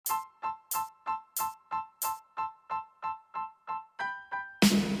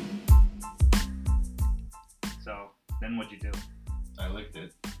then what'd you do? I licked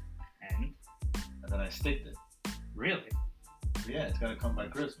it. And then I sticked it. Really? Yeah, it's gotta come by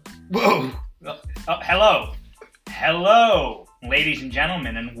Christmas. Whoa! Hello, ladies and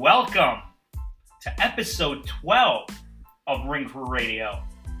gentlemen, and welcome to episode 12 of Ring Crew Radio.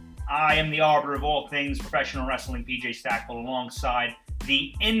 I am the arbiter of all things professional wrestling, PJ Stackpole, alongside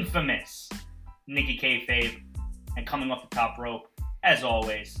the infamous Nikki Kayfabe, and coming off the top rope, as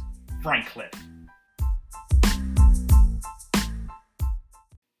always, Frank Cliff.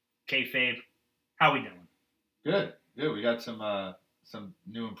 Kayfabe, how we doing? Good. We got some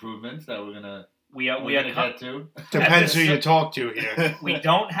new improvements that we're gonna get to. Depends who you talk to here. We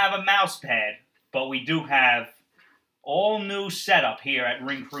don't have a mouse pad, but we do have all new setup here at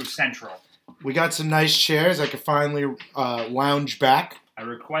Ring Crew Central. We got some nice chairs. I could finally lounge back. I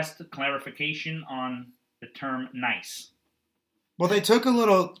request clarification on the term nice. Well, they took a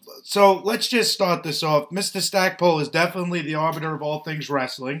little... So, let's just start this off. Mr. Stackpole is definitely the arbiter of all things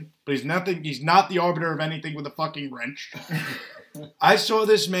wrestling, but he's not the arbiter of anything with a fucking wrench. I saw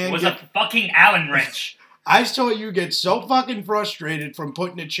this man It was a fucking Allen wrench. I saw you get so fucking frustrated from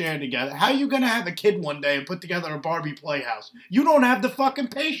putting a chair together. How are you going to have a kid one day and put together a Barbie playhouse? You don't have the fucking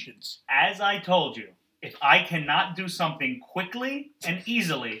patience. As I told you, if I cannot do something quickly and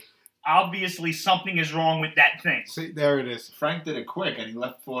easily, obviously something is wrong with that thing. See, there it is. Frank did it quick and he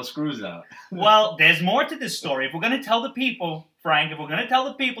left 4 screws out. Well, there's more to this story. If we're going to tell the people, Frank, tell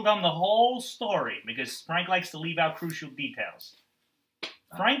them the whole story, because Frank likes to leave out crucial details.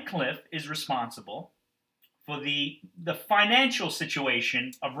 Frank Cliff is responsible for the financial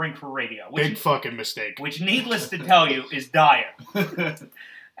situation of Ring Crew Radio. Big fucking mistake. Which, needless to tell you, is dire.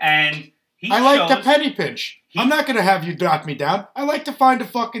 And I like the penny pinch. I'm not going to have you knock me down. I like to find a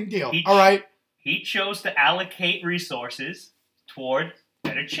fucking deal. All right? He chose to allocate resources toward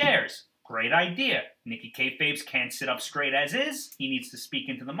better chairs. Great idea. Nikki Kayfabe can't sit up straight as is. He needs to speak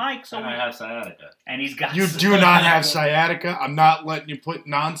into the mic. And I have sciatica. And he's got... You do not have sciatica. I'm not letting you put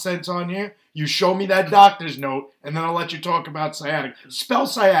nonsense on here. You show me that doctor's note, and then I'll let you talk about sciatica. Spell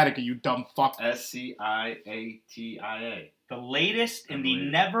sciatica, you dumb fuck. S-C-I-A-T-I-A. The latest in the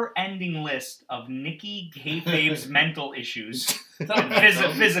never-ending list of Nikki Kayfabe's mental issues.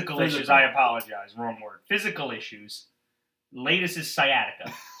 Physical issues, I apologize. Wrong word. Physical issues. Latest is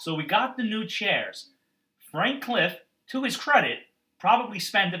sciatica. So we got the new chairs. Frank Cliff, to his credit, probably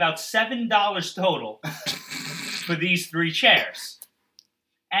spent about $7 total for these 3 chairs.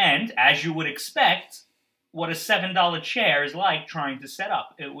 And, as you would expect, what a $7 chair is like trying to set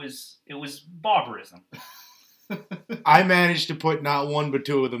up. It was barbarism. I managed to put not one but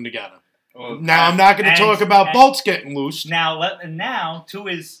 2 of them together. Well, now, I'm not going to talk about bolts getting loose. Now, to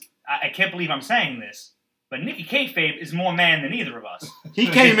his... I can't believe I'm saying this, but Nikki Kayfabe is more man than either of us. He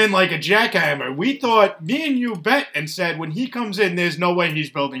came in like a jackhammer. We thought, me and you bet and said, when he comes in, there's no way he's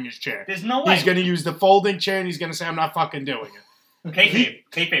building his chair. There's no way. He's going to use the folding chair, and he's going to say, I'm not fucking doing it.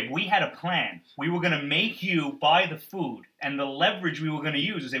 Kayfabe, we had a plan. We were going to make you buy the food, and the leverage we were going to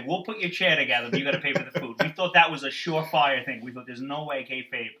use is say, we'll put your chair together, but you got to pay for the food. We thought that was a surefire thing. We thought there's no way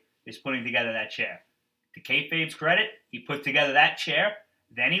Kayfabe is putting together that chair. To Kayfabe's credit, he put together that chair,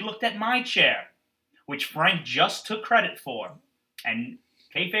 then he looked at my chair, which Frank just took credit for. And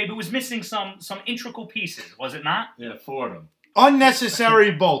Kayfabe, it was missing some integral pieces, was it not? Yeah, 4 of them. Unnecessary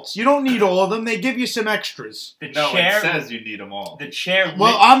bolts. You don't need all of them. They give you some extras. It says you need them all. The chair...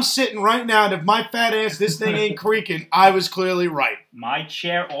 Well, I'm sitting right now, and if my fat ass, this thing ain't creaking, I was clearly right. My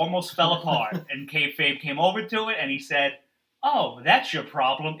chair almost fell apart, and Kayfabe came over to it, and he said, "Oh, that's your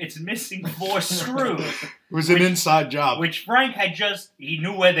problem. It's missing 4 screws." It was an inside job. Which Frank had he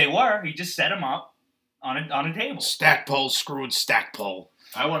knew where they were. He just set them up on a table. Stackpole screwed Stackpole.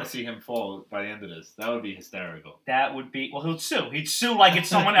 I want to see him fall by the end of this. That would be hysterical. That would be... Well, he'd sue. He'd sue like it's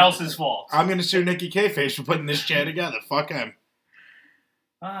someone else's fault. I'm going to sue Nikki Kayfabe for putting this chair together. Fuck him.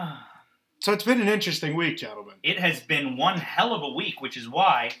 So it's been an interesting week, gentlemen. It has been one hell of a week, which is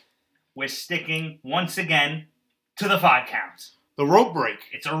why we're sticking, once again, to the 5 counts. The rope break.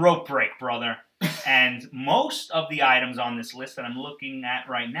 It's a rope break, brother. And most of the items on this list that I'm looking at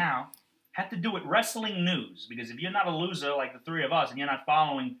right now have to do with wrestling news. Because if you're not a loser like the 3 of us, and you're not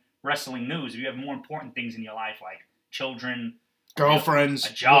following wrestling news, if you have more important things in your life like children, girlfriends,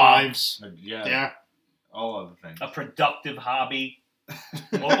 a job, wives, all other things, a productive hobby,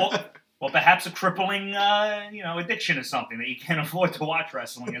 or perhaps a crippling addiction or something that you can't afford to watch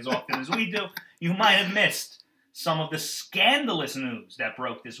wrestling as often as we do, you might have missed some of the scandalous news that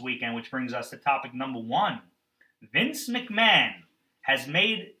broke this weekend, which brings us to topic number 1. Vince McMahon has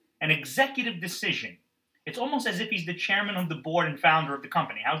made an executive decision. It's almost as if he's the chairman of the board and founder of the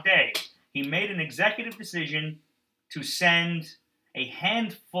company. How dare you? He made an executive decision to send a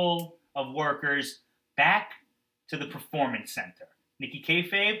handful of workers back to the Performance Center. Nikki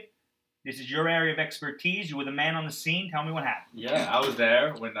Kayfabe, this is your area of expertise. You were the man on the scene. Tell me what happened. Yeah, I was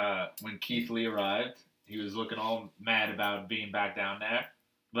there when Keith Lee arrived. He was looking all mad about being back down there.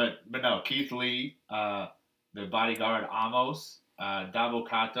 But no, Keith Lee, the bodyguard Amos, Davo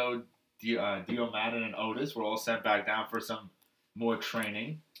Kato, Dio Madden, and Otis were all sent back down for some more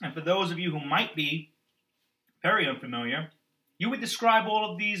training. And for those of you who might be very unfamiliar, you would describe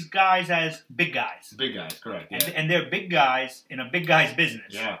all of these guys as big guys. Big guys, correct. Yeah. And they're big guys in a big guy's business.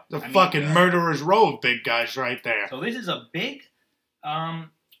 Yeah. Murderer's row of big guys right there. So this is a big,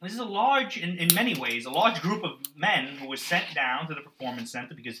 this is a large, in many ways, a large group of men who were sent down to the Performance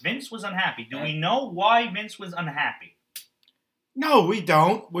Center because Vince was unhappy. Do we know why Vince was unhappy? No, we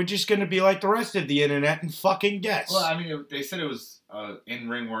don't. We're just going to be like the rest of the internet and fucking guess. Well, I mean, they said it was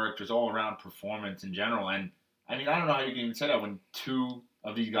in-ring work, just all-around performance in general. And, I mean, I don't know how you can even say that when two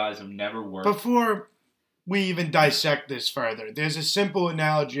of these guys have never worked. Before we even dissect this further, there's a simple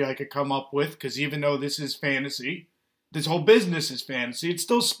analogy I could come up with, because even though this is fantasy, this whole business is fantasy, it's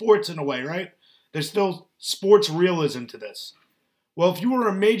still sports in a way, right? There's still sports realism to this. Well, if you were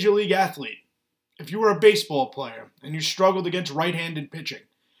a major league athlete, if you were a baseball player and you struggled against right-handed pitching,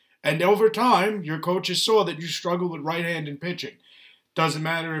 and over time your coaches saw that you struggled with right-handed pitching, doesn't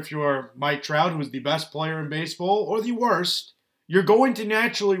matter if you're Mike Trout, who's the best player in baseball, or the worst, you're going to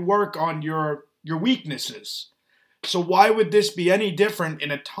naturally work on your weaknesses. So why would this be any different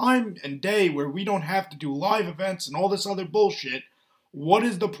in a time and day where we don't have to do live events and all this other bullshit? What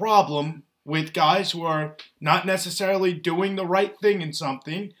is the problem with guys who are not necessarily doing the right thing in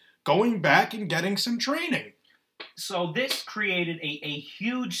something, going back and getting some training? So this created a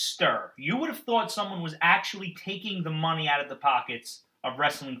huge stir. You would have thought someone was actually taking the money out of the pockets of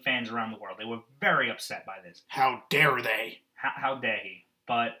wrestling fans around the world. They were very upset by this. How dare they? How dare he?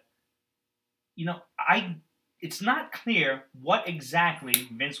 But, you know, it's not clear what exactly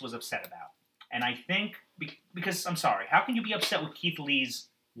Vince was upset about. And I think, because, I'm sorry, how can you be upset with Keith Lee's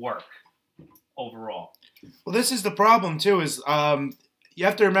work overall? Well, this is the problem, too, is you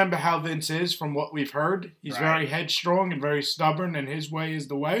have to remember how Vince is from what we've heard. He's very headstrong and very stubborn, and his way is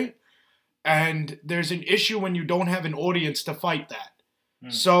the way. And there's an issue when you don't have an audience to fight that.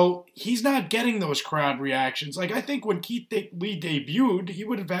 So he's not getting those crowd reactions. Like, I think when Keith Lee debuted, he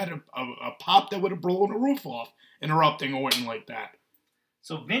would have had a pop that would have blown the roof off, interrupting Orton like that.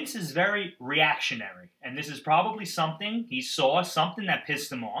 So Vince is very reactionary, and this is probably something he saw, something that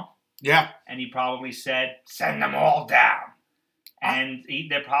pissed him off. Yeah. And he probably said, send them all down. And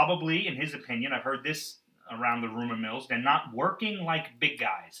they're probably, in his opinion, I've heard this around the rumor mills, they're not working like big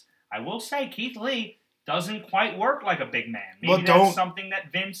guys. I will say Keith Lee doesn't quite work like a big man. Maybe that's something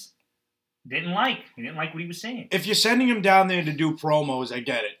that Vince didn't like. He didn't like what he was saying. If you're sending him down there to do promos, I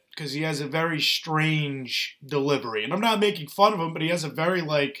get it. Because he has a very strange delivery. And I'm not making fun of him, but he has a very,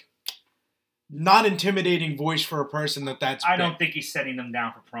 not intimidating voice for a person that's I don't think he's setting them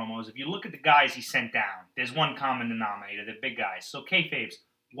down for promos. If you look at the guys he sent down, there's one common denominator, the big guys. So, kayfabes,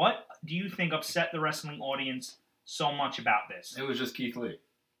 what do you think upset the wrestling audience so much about this? It was just Keith Lee.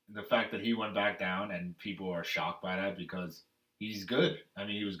 The fact that he went back down and people are shocked by that because he's good. I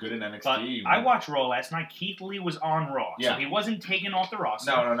mean, he was good in NXT. But I watched Raw last night. Keith Lee was on Raw. Yeah. So he wasn't taken off the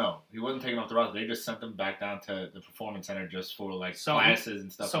roster. No. He wasn't taken off the roster. They just sent him back down to the Performance Center just for, classes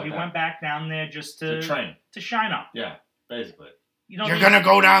and stuff like that. So he went back down there just to train. To shine up. Yeah, basically. You're going to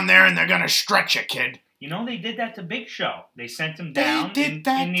go down there and they're going to stretch you, kid. You know, they did that to Big Show. They sent him down. They did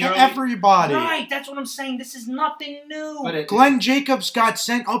that to everybody. Right, that's what I'm saying. This is nothing new. Glenn Jacobs got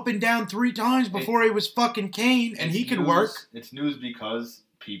sent up and down 3 times before he was fucking Kane, and he could work. It's news because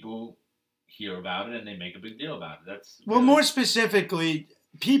people hear about it and they make a big deal about it. Well, more specifically,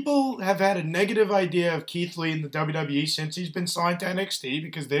 people have had a negative idea of Keith Lee in the WWE since he's been signed to NXT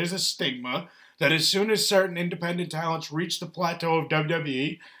because there's a stigma that as soon as certain independent talents reach the plateau of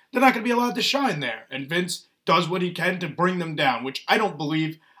WWE, they're not going to be allowed to shine there. And Vince does what he can to bring them down, which I don't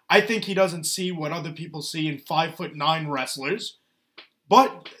believe. I think he doesn't see what other people see in 5'9" wrestlers.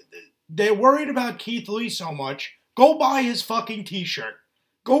 But they're worried about Keith Lee so much. Go buy his fucking t-shirt.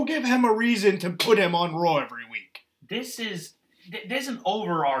 Go give him a reason to put him on Raw every week. There's an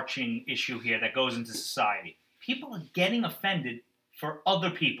overarching issue here that goes into society. People are getting offended for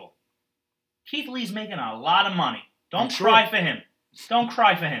other people. Keith Lee's making a lot of money. Don't cry for him. Don't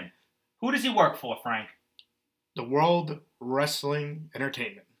cry for him. Who does he work for, Frank? The World Wrestling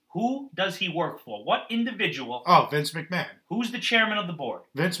Entertainment. Who does he work for? What individual? Oh, Vince McMahon. Who's the chairman of the board?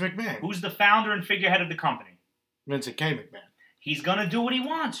 Vince McMahon. Who's the founder and figurehead of the company? Vincent K. McMahon. He's going to do what he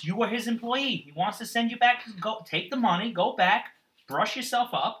wants. You are his employee. He wants to send you back. Go take the money, go back, brush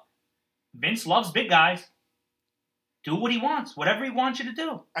yourself up. Vince loves big guys. Do what he wants, whatever he wants you to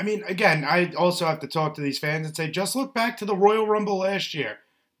do. I mean, again, I also have to talk to these fans and say, just look back to the Royal Rumble last year.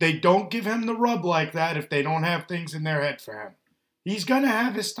 They don't give him the rub like that if they don't have things in their head for him. He's going to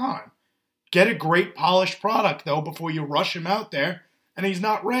have his time. Get a great polished product, though, before you rush him out there, and he's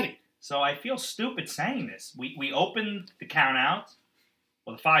not ready. So I feel stupid saying this. We opened the count out,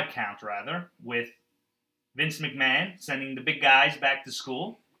 or the 5 count, rather, with Vince McMahon sending the big guys back to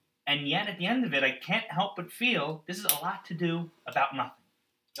school. And yet, at the end of it, I can't help but feel this is a lot to do about nothing.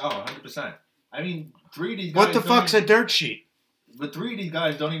 Oh, 100%. I mean, 3 of these guys... What the fuck's a dirt sheet? But 3 of these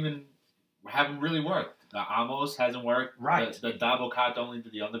guys haven't really worked. Amos hasn't worked. Right. The Double Cut only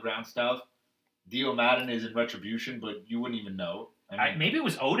did the underground stuff. Dio Madden is in Retribution, but you wouldn't even know. I mean, Maybe it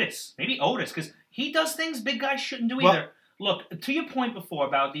was Otis. Maybe Otis, because he does things big guys shouldn't do Well- either. Look, to your point before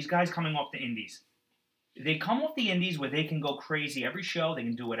about these guys coming off the indies. They come off the indies where they can go crazy every show. They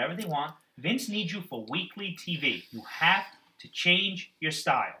can do whatever they want. Vince needs you for weekly TV. You have to change your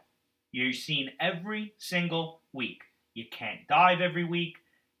style. You're seen every single week. You can't dive every week.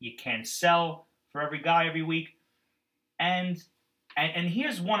 You can't sell for every guy every week. And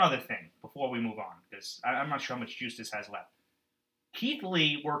here's one other thing before we move on, because I'm not sure how much juice this has left. Keith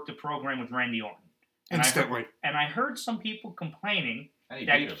Lee worked a program with Randy Orton. Instantly. And I heard some people complaining he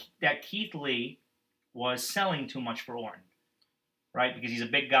beat him. that Keith Lee was selling too much for Orton, right? Because he's a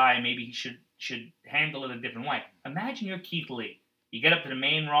big guy, and maybe he should handle it a different way. Imagine you're Keith Lee. You get up to the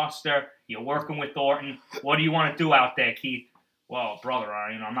main roster. You're working with Orton. What do you want to do out there, Keith? Well, brother,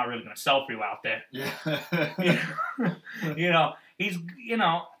 I'm not really going to sell for you out there. Yeah. He's in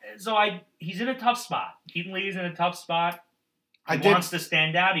a tough spot. Keith Lee is in a tough spot. He I wants to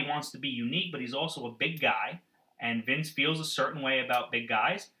stand out. He wants to be unique, but he's also a big guy. And Vince feels a certain way about big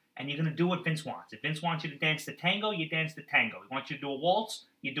guys. And you're going to do what Vince wants. If Vince wants you to dance the tango, you dance the tango. He wants you to do a waltz,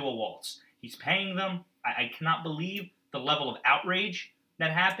 you do a waltz. He's paying them. I cannot believe the level of outrage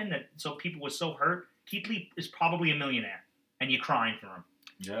that happened. So people were so hurt. Keith Lee is probably a millionaire. And you're crying for him.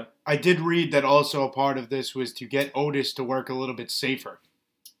 Yeah. I did read that also a part of this was to get Otis to work a little bit safer.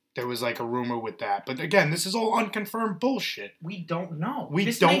 There was like a rumor with that. But again, this is all unconfirmed bullshit. We don't know.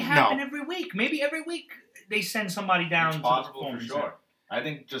 This may happen every week. Maybe every week they send somebody down It's to possible the for performance sure. center. I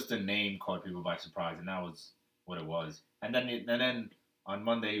think just the name caught people by surprise, and that was what it was. And then on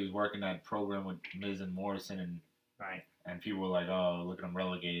Monday he was working that program with Miz and Morrison, Right. and people were like, "Oh, look at him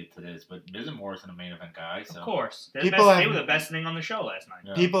relegated to this." But Miz and Morrison are main event guys, so Of course. They People were the best thing on the show last night.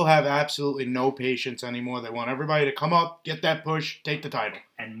 yeah. People have absolutely no patience anymore. They want everybody to come up, get that push, take the title.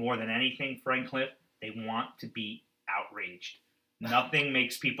 And more than anything, Frank Cliff, they want to be outraged. Nothing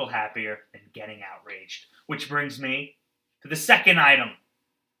makes people happier than getting outraged. Which brings me to the second item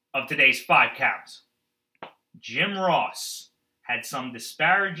of today's 5 counts. Jim Ross had some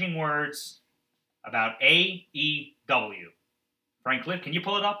disparaging words about AEW. Frank Cliff, can you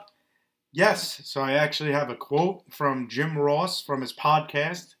pull it up? Yes, so I actually have a quote from Jim Ross from his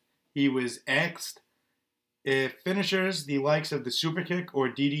podcast. He was asked if finishers, the likes of the Superkick or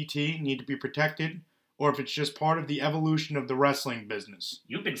DDT, need to be protected, or if it's just part of the evolution of the wrestling business.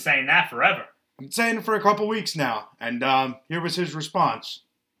 You've been saying that forever. I've been saying it for a couple weeks now, and here was his response.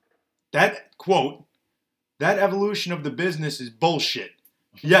 That quote, that evolution of the business is bullshit.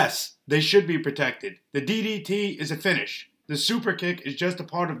 Yes, they should be protected. The DDT is a finish. The super kick is just a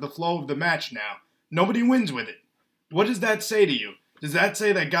part of the flow of the match now. Nobody wins with it. What does that say to you? Does that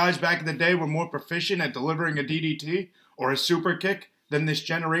say that guys back in the day were more proficient at delivering a DDT or a super kick than this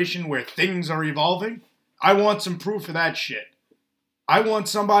generation where things are evolving? I want some proof of that shit. I want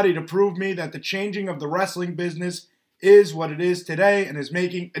somebody to prove me that the changing of the wrestling business is what it is today and is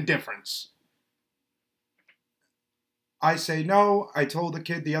making a difference. I say no. I told the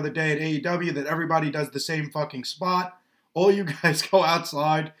kid the other day at AEW that everybody does the same fucking spot. All you guys go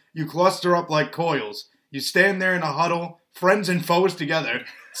outside, you cluster up like coils. You stand there in a huddle, friends and foes together,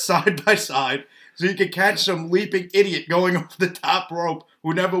 side by side, so you can catch some leaping idiot going off the top rope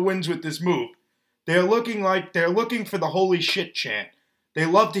who never wins with this move. They're looking for the holy shit chant. They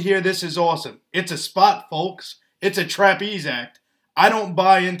love to hear this is awesome. It's a spot, folks. It's a trapeze act. I don't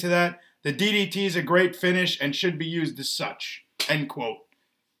buy into that. The DDT is a great finish and should be used as such. End quote.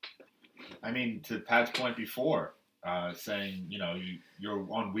 I mean, to Pat's point before, saying, you're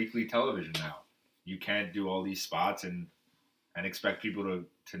on weekly television now. You can't do all these spots and expect people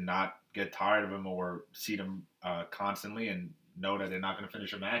to not get tired of them or see them constantly and know that they're not going to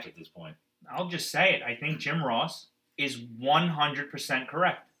finish a match at this point. I'll just say it. I think Jim Ross is 100%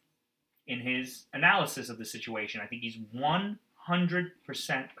 correct in his analysis of the situation. I think he's 100%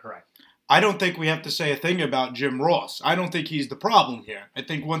 100% correct. I don't think we have to say a thing about Jim Ross. I don't think he's the problem here. I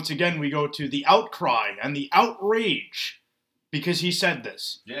think once again we go to the outcry and the outrage because he said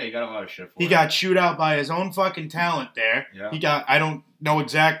this. Yeah, he got a lot of shit for He it. got chewed out by his own fucking talent there. Yeah. He got, I don't know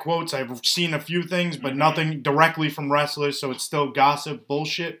exact quotes. I've seen a few things, but nothing directly from wrestlers, so it's still gossip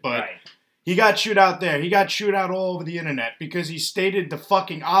bullshit. But Right. he got chewed out there. He got chewed out all over the internet because he stated the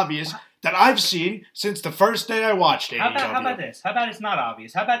fucking obvious that I've seen since the first day I watched AEW. How about this? How about it's not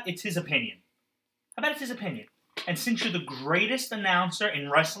obvious? How about it's his opinion? How about it's his opinion? And since you're the greatest announcer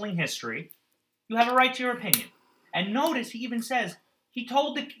in wrestling history, you have a right to your opinion. And notice he even says he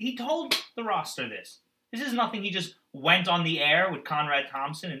told the roster this. This is nothing he just went on the air with Conrad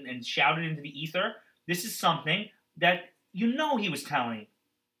Thompson and shouted into the ether. This is something that he was telling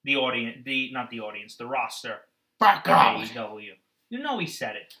the audience, the roster Fuck of off. AEW. He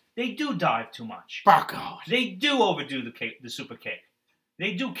said it. They do dive too much. Fuck off. They do overdo the super kick.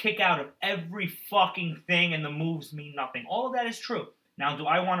 They do kick out of every fucking thing and the moves mean nothing. All of that is true. Now, do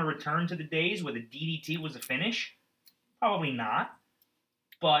I want to return to the days where the DDT was a finish? Probably not.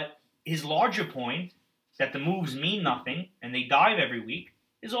 But his larger point, that the moves mean nothing and they dive every week,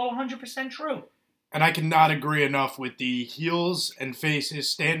 is all 100% true. And I cannot agree enough with the heels and faces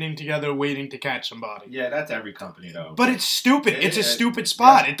standing together waiting to catch somebody. Yeah, that's every company, though. But it's stupid. It's a stupid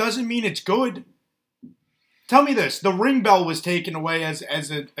spot. It doesn't mean it's good. Tell me this. The ring bell was taken away as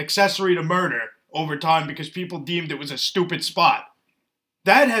an accessory to murder over time because people deemed it was a stupid spot.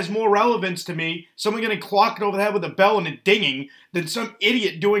 That has more relevance to me, someone getting clocked over the head with a bell and it dinging, than some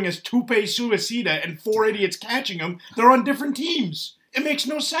idiot doing a tope suicida and 4 idiots catching him. They're on different teams. It makes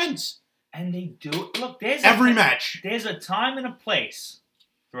no sense. And they do. Look, there's Every match. There's a time and a place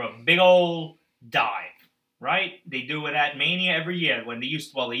for a big old dive, right? They do it at Mania every year. When they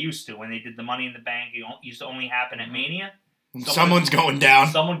used to. When they did the Money in the Bank, it used to only happen at Mania. Someone's going down.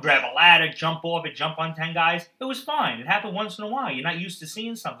 Someone grab a ladder, jump off it, jump on 10 guys. It was fine. It happened once in a while. You're not used to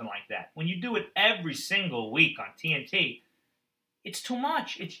seeing something like that. When you do it every single week on TNT, it's too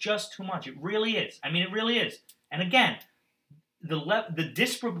much. It's just too much. It really is. I mean, it really is. And again, the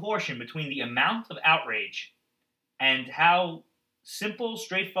disproportion between the amount of outrage and how simple,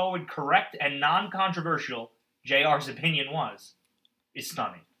 straightforward, correct, and non-controversial JR's opinion was is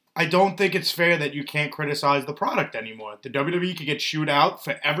stunning. I don't think it's fair that you can't criticize the product anymore. The WWE could get chewed out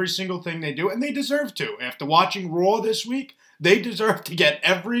for every single thing they do, and they deserve to. After watching Raw this week, they deserve to get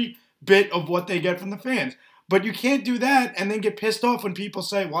every bit of what they get from the fans. But you can't do that and then get pissed off when people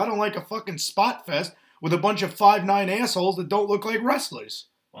say, well, I don't like a fucking spot fest with a bunch of 5'9" assholes that don't look like wrestlers.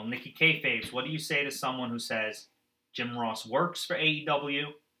 Well, Nikki Kayfabe, what do you say to someone who says Jim Ross works for AEW,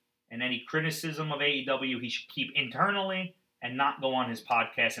 and any criticism of AEW he should keep internally and not go on his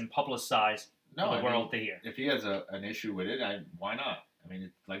podcast and publicize for the world to hear? If he has an issue with it, why not? I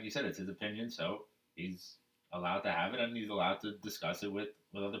mean, like you said, it's his opinion, so he's allowed to have it, and he's allowed to discuss it with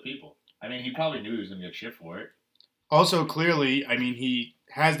other people. I mean, he probably knew he was going to get shit for it. Also, clearly, I mean, he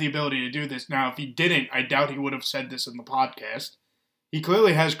has the ability to do this. Now, if he didn't, I doubt he would have said this in the podcast. He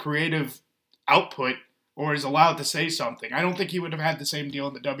clearly has creative output or is allowed to say something. I don't think he would have had the same deal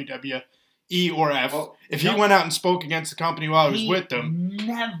in the WWE or F if he went out and spoke against the company while he was with them.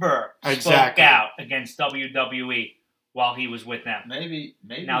 Never spoke out against WWE while he was with them. Maybe.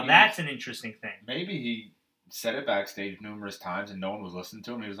 Now, that's an interesting thing. Maybe he said it backstage numerous times and no one was listening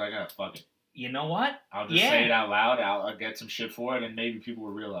to him. He was like, fuck it. You know what? I'll just say it out loud. I'll get some shit for it, and maybe people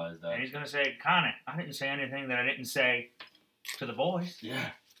will realize that. And he's going to say, Connor, I didn't say anything that I didn't say to the boys. Yeah.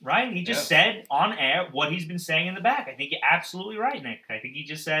 Right? He just said on air what he's been saying in the back. I think you're absolutely right, Nick. I think he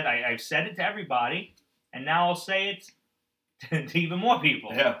just said, I've said it to everybody, and now I'll say it to even more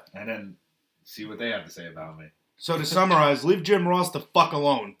people. Yeah, and then see what they have to say about me. So to summarize, leave Jim Ross the fuck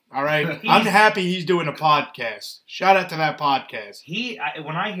alone, all right? I'm happy he's doing a podcast. Shout out to that podcast.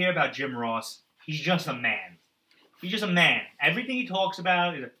 When I hear about Jim Ross, he's just a man. He's just a man. Everything he talks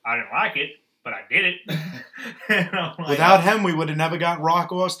about, is, I didn't like it, but I did it. Like, without him, we would have never got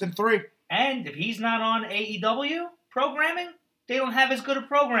Rock Austin 3. And if he's not on AEW programming, they don't have as good a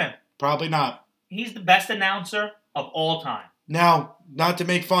program. Probably not. He's the best announcer of all time. Now, not to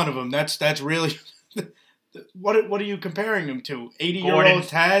make fun of him, that's really... What are you comparing him to? 80-year-old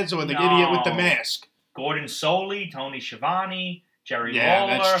Taz or the idiot with the mask? Gordon Soley, Tony Schiavone, Jerry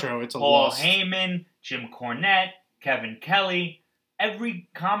Lawler, that's true. It's a Paul loss. Heyman, Jim Cornette, Kevin Kelly, every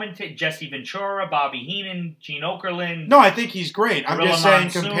commentator, Jesse Ventura, Bobby Heenan, Gene Okerlund. No, I think he's great. I'm just saying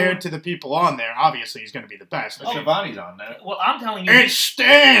Monsoon. compared to the people on there, obviously he's going to be the best. Schiavone's on there. Well, I'm telling you, It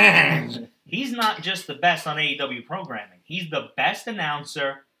stands! he's not just the best on AEW programming. He's the best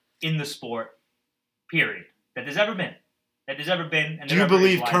announcer in the sport, period, that there's ever been. that there's ever been. And Do you there ever is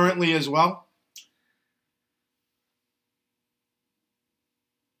believe likely. currently as well?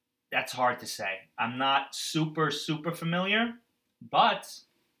 That's hard to say. I'm not super familiar, but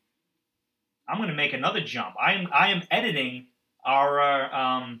I'm going to make another jump. I am editing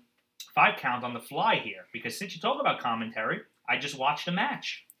our 5 count on the fly here because since you talk about commentary, I just watched a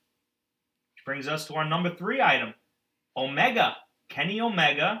match. Which brings us to our number 3 item. Omega. Kenny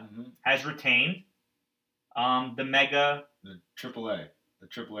Omega has retained the Mega. The AAA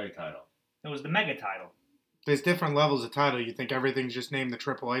title. It was the Mega title. There's different levels of title. You think everything's just named the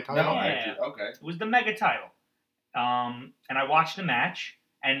AAA title? No, Yeah. actually, okay. It was the Mega title. And I watched the match,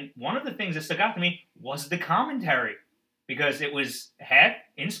 and one of the things that stuck out to me was the commentary. Because it was half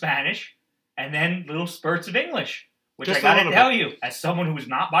in Spanish, and then little spurts of English. Which Just I gotta a little tell you, as someone who's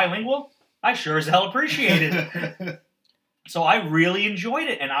not bilingual, I sure as hell appreciated it. So I really enjoyed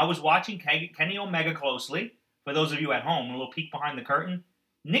it, and I was watching Kenny Omega closely. For those of you at home, a little peek behind the curtain.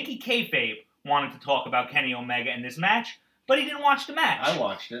 Nikki Kayfabe wanted to talk about Kenny Omega in this match, but he didn't watch the match. I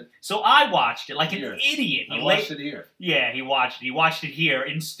watched it. So I watched it like Here. an idiot. I watched it here. Yeah, he watched it. He watched it here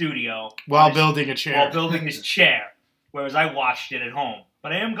in studio While building a chair. while building his chair, whereas I watched it at home.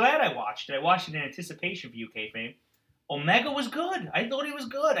 But I am glad I watched it. I watched it in anticipation for you, Kayfabe. Omega was good. I thought he was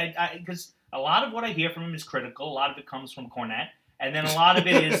good. Because a lot of what I hear from him is critical. A lot of it comes from Cornette. And then a lot of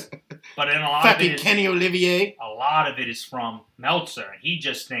it is, but then a lot of it Fucking is, Kenny Olivier. a lot of it is from Meltzer. And he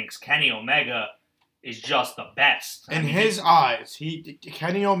just thinks Kenny Omega is just the best. In his eyes,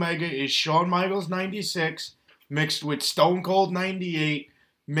 Kenny Omega is Shawn Michaels 96 mixed with Stone Cold 98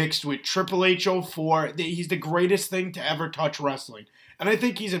 mixed with Triple H 04. He's the greatest thing to ever touch wrestling. And I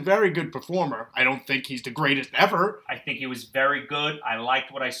think he's a very good performer. I don't think he's the greatest ever. I think he was very good. I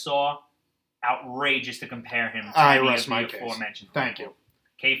liked what I saw. Outrageous to compare him to I any rest of my the case. aforementioned Thank people.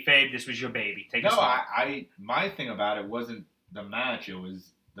 Kayfabe, this was your baby. Take No, us home. my thing about it wasn't the match. It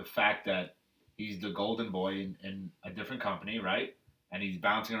was the fact that he's the golden boy in a different company, right? And he's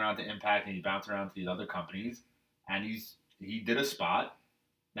bouncing around to Impact and he's bouncing around to these other companies. And he did a spot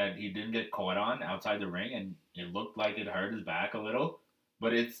that he didn't get caught on outside the ring, and it looked like it hurt his back a little.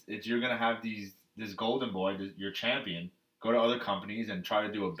 But it's you're gonna have this golden boy, your champion, go to other companies and try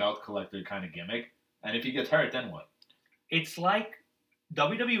to do a belt collector kind of gimmick. And if he gets hurt, then what? It's like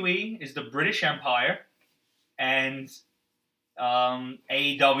WWE is the British Empire, and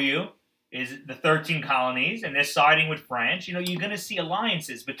AEW is the 13 colonies, and they're siding with France. You know, you're going to see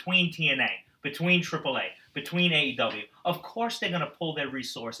alliances between TNA, between AAA, between AEW. Of course they're going to pull their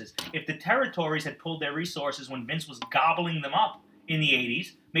resources. If the territories had pulled their resources when Vince was gobbling them up in the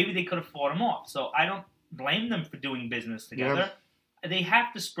 80s, maybe they could have fought them off. So I don't blame them for doing business together. Yeah. They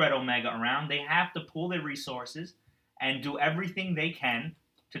have to spread Omega around. They have to pull their resources and do everything they can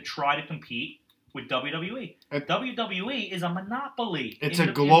to try to compete with WWE. WWE is a monopoly. It's a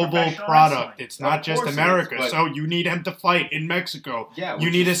global product. It's not just America. Is, so you need him to fight in Mexico. Yeah, you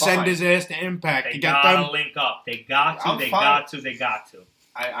need to send his ass to Impact they to get gotta them. link up. They got to. They got to.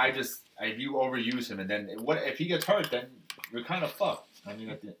 If you overuse him, and then if he gets hurt, then you're kind of fucked. I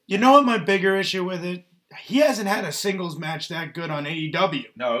mean, you know what my bigger issue with it? He hasn't had a singles match that good on AEW.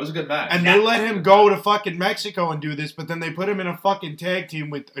 No, it was a good match. And they let him go to fucking Mexico and do this, but then they put him in a fucking tag team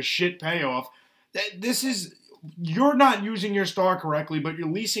with a shit payoff. This is... You're not using your star correctly, but you're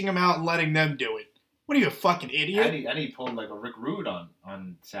leasing him out and letting them do it. What are you, a fucking idiot? And he pulled like a Rick Rude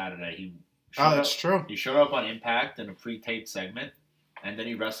on Saturday. That's true. He showed up on Impact in a pre-taped segment, and then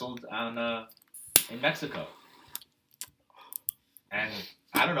he wrestled in Mexico. And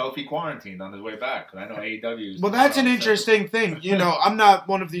I don't know if he quarantined on his way back, because I know AEW. Well, that's an interesting thing. You know, I'm not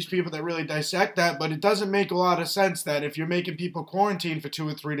one of these people that really dissect that, but it doesn't make a lot of sense that if you're making people quarantine for 2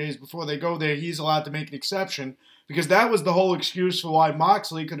 or 3 days before they go there, he's allowed to make an exception. Because that was the whole excuse for why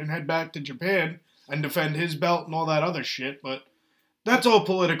Moxley couldn't head back to Japan and defend his belt and all that other shit. But that's all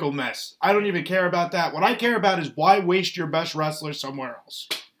political mess. I don't even care about that. What I care about is why waste your best wrestler somewhere else.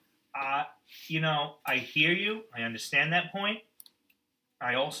 You know, I hear you. I understand that point.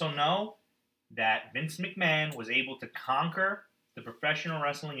 I also know that Vince McMahon was able to conquer the professional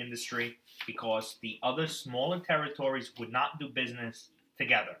wrestling industry because the other smaller territories would not do business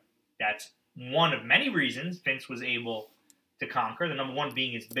together. That's one of many reasons Vince was able to conquer. The number one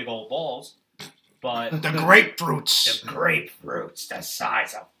being his big old balls. But the grapefruits. The grapefruits, the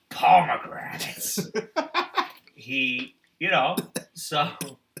size of pomegranates. They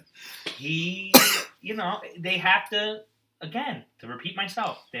have to... Again, to repeat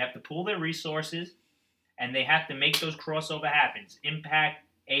myself, they have to pool their resources, and they have to make those crossover happens. Impact,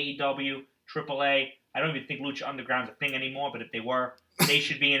 AEW, AAA. I don't even think Lucha Underground's a thing anymore, but if they were, they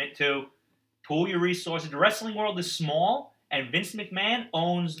should be in it too. Pool your resources. The wrestling world is small, And Vince McMahon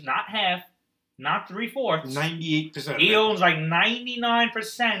owns not half, not 3/4. 98%. He owns like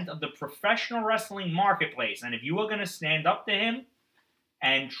 99% of the professional wrestling marketplace. And if you are going to stand up to him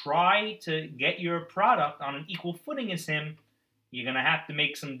and try to get your product on an equal footing as him, you're going to have to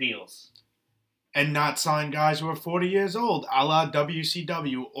make some deals. And not sign guys who are 40 years old, a la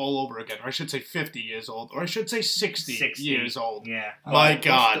WCW all over again. Or I should say 50 years old. Or I should say 60 years old. Yeah. My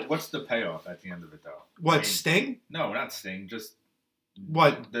God. What's the payoff at the end of it, though? What, I mean, Sting? No, not Sting. Just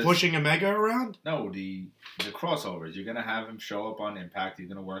What, the- pushing Omega around? No, the crossovers. You're gonna have him show up on Impact. He's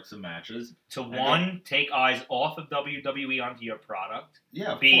gonna work some matches. To And one, take eyes off of WWE onto your product.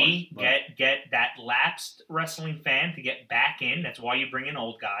 Yeah, of B, course. but- get that lapsed wrestling fan to get back in. That's why you bring in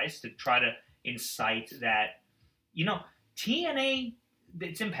old guys to try to incite that. You know, TNA,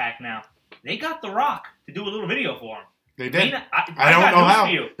 it's Impact now. They got The Rock to do a little video for him. They did. I don't got know news how.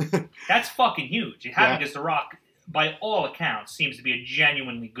 for you. That's fucking huge. You have Yeah. him because The Rock, by all accounts, seems to be a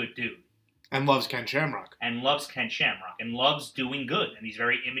genuinely good dude. And loves Ken Shamrock. And loves Ken Shamrock. And loves doing good. And he's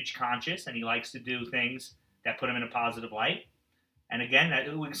very image conscious. And he likes to do things that put him in a positive light. And again,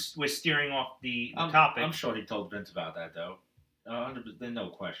 we're steering off the topic. I'm sure he told Vince about that, though. 100%, no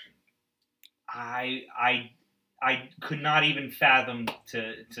question. I could not even fathom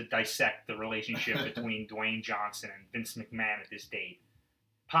to dissect the relationship between Dwayne Johnson and Vince McMahon at this date.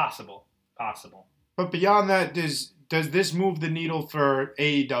 Possible. But beyond that, does this move the needle for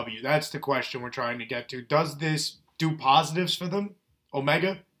AEW? That's the question we're trying to get to. Does this do positives for them?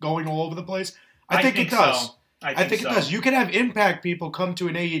 Omega going all over the place? I think it does. So. I think it does. You can have Impact people come to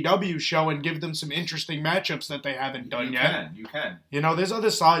an AEW show and give them some interesting matchups that they haven't done yet. You can. You know, there's other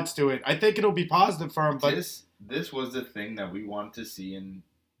sides to it. I think it'll be positive for them. But this was the thing that we wanted to see in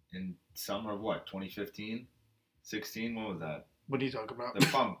summer of what, 2015? 16? What was that? What are you talking about? The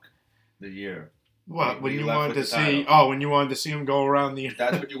Funk, the year. What? When We you left wanted with to the see? title. Oh, when you wanted to see him go around the.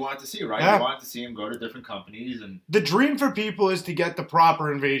 That's what you wanted to see, right? Yeah. You wanted to see him go to different companies and. The dream for people is to get the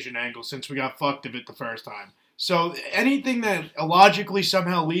proper invasion angle since we got fucked of it the first time. So anything that illogically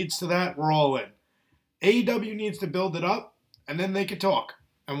somehow leads to that, we're all in. AEW needs to build it up, and then they can talk,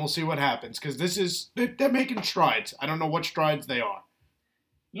 and we'll see what happens. Because they're making strides. I don't know what strides they are.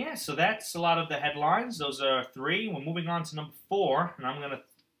 Yeah, so that's a lot of the headlines. Those are 3. We're moving on to number 4, and I'm going to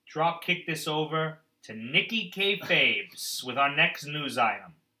drop kick this over to Nikki Kayfabes with our next news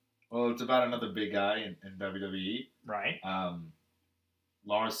item. Well, it's about another big guy in WWE. Right.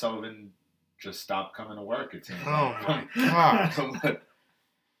 Lars Sullivan just stopped coming to work, it seems. Oh, my God.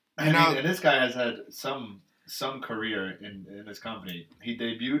 And this guy has had some career in this company. He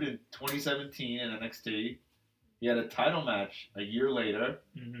debuted in 2017 in NXT. He had a title match a year later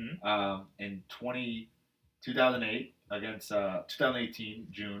in 2008 against 2018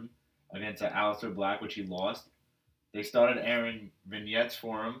 June against Aleister Black, which he lost. They started airing vignettes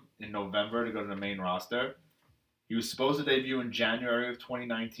for him in November to go to the main roster. He was supposed to debut in January of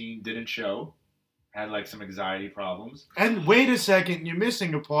 2019, didn't show. Had like some anxiety problems. And wait a second, you're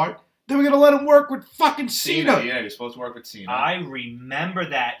missing a part. They were going to let him work with fucking Cena. Yeah, he was supposed to work with Cena. I remember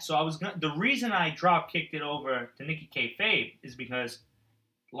that. So the reason I drop kicked it over to Nikki Kayfabe is because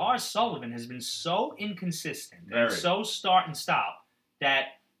Lars Sullivan has been so inconsistent and so start and stop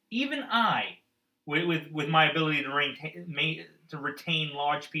that even I, with my ability to retain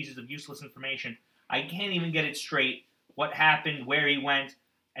large pieces of useless information, I can't even get it straight. What happened, where he went,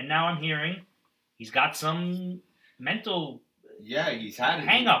 and now I'm hearing he's got some mental he's had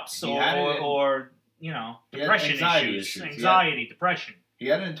hang-ups or depression issues. Anxiety, depression. He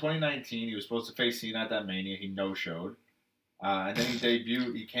had it in 2019. He was supposed to face Cena at that Mania. He no-showed. And then he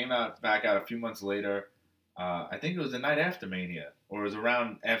debuted. He came back out a few months later. I think it was the night after Mania. Or it was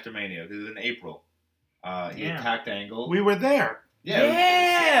around after Mania. It was in April. He attacked Angle. We were there.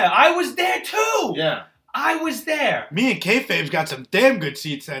 Yeah, I was there too. Yeah. I was there. Me and Kayfabe's got some damn good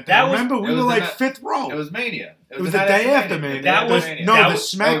seats that day. Remember, we were like 5th row. It was Mania. It was the day after Mania. The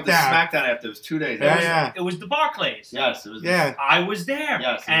SmackDown. The SmackDown after. It was 2 days after. It was the Barclays. Yes, it was. Yeah. I was there.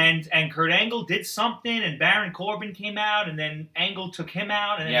 Yes. And Kurt Angle did something, and Baron Corbin came out, and then Angle took him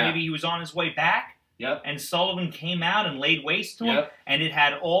out, and then maybe he was on his way back. Yep. And Sullivan came out and laid waste to him. Yep. And it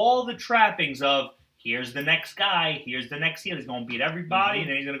had all the trappings of, here's the next guy, here's the next heel. He's going to beat everybody, and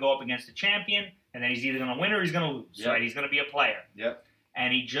then he's going to go up against the champion, and then he's either going to win or he's going to lose. Yep. Right? He's going to be a player. Yep.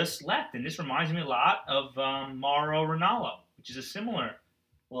 And he just left. And this reminds me a lot of Mauro Ranallo, which is a similar...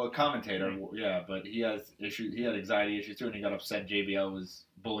 Well, a commentator, but he has issues. He had anxiety issues too, and he got upset. JBL was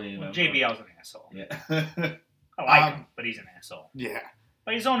bullying him. JBL's an asshole. Yeah. I like him, but he's an asshole. Yeah.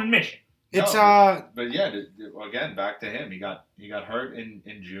 By his own admission. It's But yeah, again, back to him. He got hurt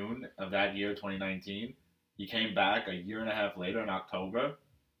in June of that year, 2019. He came back a year and a half later in October,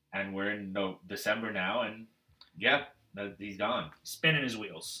 and we're in December now, and yeah, he's gone. Spinning his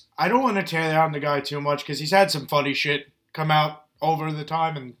wheels. I don't want to tear down the guy too much because he's had some funny shit come out over the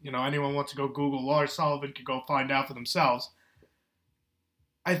time, and anyone wants to go Google Lars Sullivan can go find out for themselves.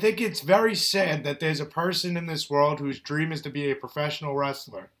 I think it's very sad that there's a person in this world whose dream is to be a professional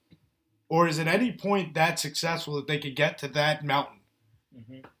wrestler, or is at any point that successful that they could get to that mountain,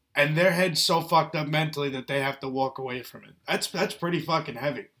 and their head's so fucked up mentally that they have to walk away from it. That's pretty fucking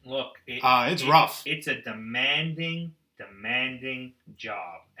heavy. Look, it's rough. It's a demanding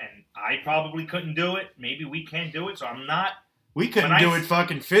job, and I probably couldn't do it. Maybe we can't do it, so I'm not. We couldn't do it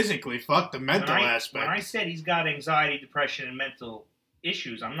fucking physically. Fuck the mental aspect. When I said he's got anxiety, depression, and mental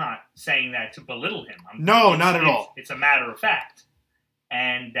issues, I'm not saying that to belittle him. Not at all. It's a matter of fact.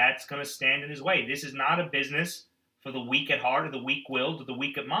 And that's going to stand in his way. This is not a business for the weak at heart or the weak-willed or the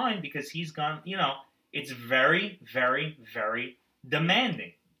weak at mind, because he's gone, it's very, very, very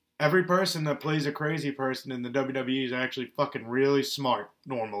demanding. Every person that plays a crazy person in the WWE is actually fucking really smart,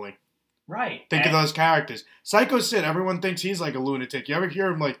 normally. Right. Think of those characters. Psycho Sid, everyone thinks he's like a lunatic. You ever hear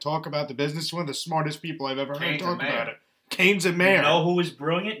him talk about the business? One of the smartest people I've ever heard talk about it. Canes and Mayer. You know who was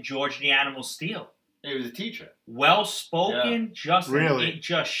brilliant? George the Animal Steele. He was a teacher. Well-spoken, just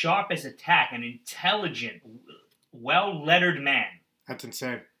sharp as a tack, an intelligent, well-lettered man. That's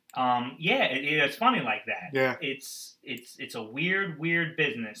insane. It's funny like that. Yeah. It's a weird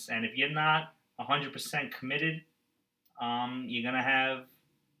business, and if you're not 100% committed, you're gonna have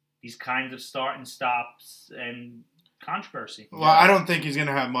these kinds of start and stops and controversy. Well, I don't think he's going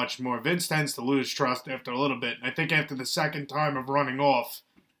to have much more. Vince tends to lose trust after a little bit. I think after the second time of running off,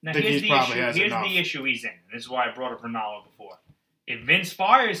 now, here's the issue he's in. This is why I brought up Ronaldo before. If Vince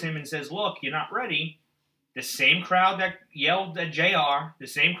fires him and says, look, you're not ready, the same crowd that yelled at JR, the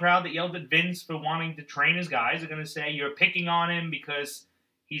same crowd that yelled at Vince for wanting to train his guys are going to say you're picking on him because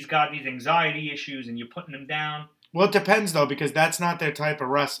he's got these anxiety issues and you're putting him down. Well, it depends, though, because that's not their type of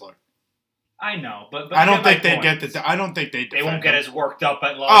wrestler. I know, but I don't think they'd get the. I don't think they'd. They won't get as worked up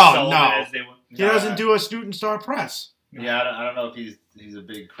at Lars Sullivan as they would. He doesn't do a student star press. Yeah, I don't know if he's a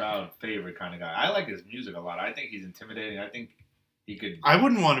big crowd favorite kind of guy. I like his music a lot. I think he's intimidating. I think he could. I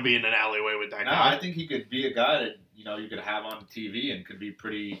wouldn't want to be in an alleyway with that guy. I think he could be a guy that you could have on TV and could be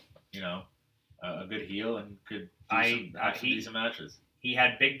pretty a good heel and could do some decent matches. He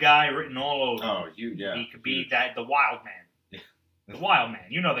had big guy written all over. Oh, yeah. He could be the wild man. The Wild Man.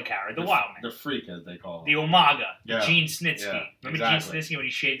 You know the character. The Wild Man. The Freak, as they call him. The Umaga. Yeah. Gene Snitsky. Yeah, Remember Gene Snitsky when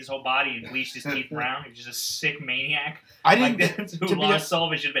he shaved his whole body and bleached his teeth brown? He was just a sick maniac. That's who Lars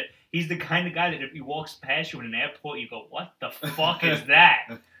Sullivan should have been. He's the kind of guy that if he walks past you in an airport, you go, what the fuck is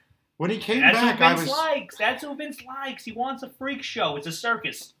that? When he came back, That's who Vince likes. He wants a freak show. It's a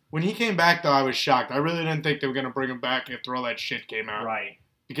circus. When he came back, though, I was shocked. I really didn't think they were going to bring him back after all that shit came out. Right.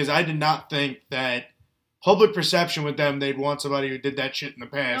 Because I did not think that public perception with them, they'd want somebody who did that shit in the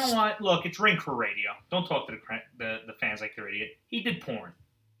past. You know what? Look, it's ring for radio. Don't talk to the fans like they're idiot. He did porn.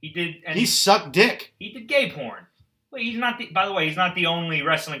 He sucked dick. He did gay porn. Well, by the way, he's not the only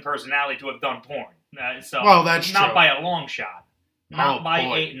wrestling personality to have done porn. Well, that's not true. by a long shot. Not by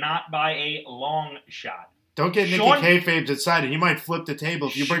a long shot. Don't get Nikki Kayfabe excited. He might flip the table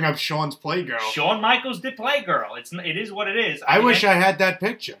if you bring up Shawn's Playgirl. Shawn Michaels did Playgirl. It is what it is. I wish I had that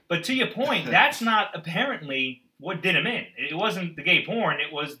picture. But to your point, that's not apparently what did him in. It wasn't the gay porn.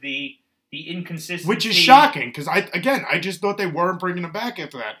 It was the inconsistency. Which is shocking, because I just thought they weren't bringing him back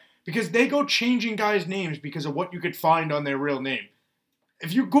after that. Because they go changing guys' names because of what you could find on their real name.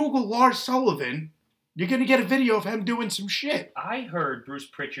 If you Google Lars Sullivan, you're going to get a video of him doing some shit. I heard Bruce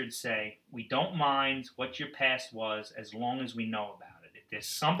Pritchard say, we don't mind what your past was as long as we know about it. If there's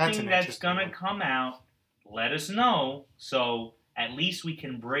something that's going to come out, let us know so at least we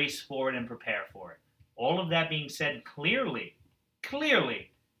can brace for it and prepare for it. All of that being said, clearly,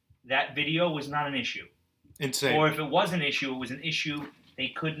 that video was not an issue. Insane. Or if it was an issue they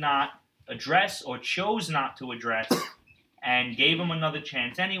could not address or chose not to address and gave him another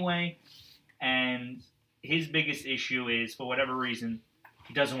chance anyway. And his biggest issue is, for whatever reason,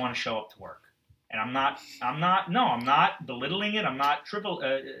 he doesn't want to show up to work. And I'm not belittling it. I'm not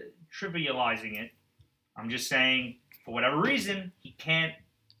trivializing it. I'm just saying, for whatever reason, he can't,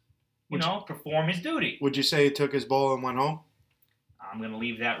 perform his duty. Would you say he took his ball and went home? I'm going to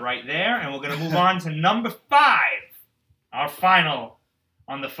leave that right there, and we're going to move on to number 5. Our final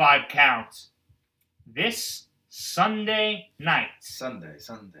on the 5 counts. This Sunday night. Sunday.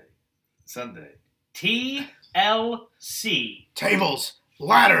 TLC. Tables,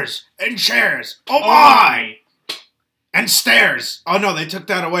 ladders, and chairs. Oh my! And stairs. Oh, no, they took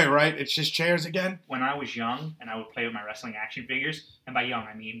that away, right? It's just chairs again? When I was young and I would play with my wrestling action figures, and by young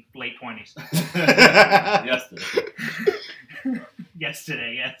I mean late 20s. Yesterday.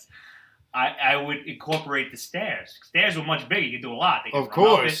 Yesterday, yes. I would incorporate the stairs. Stairs were much bigger. You could do a lot. They could Of run up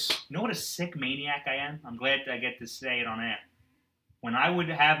course. it. You know what a sick maniac I am? I'm glad I get to say it on air. When I would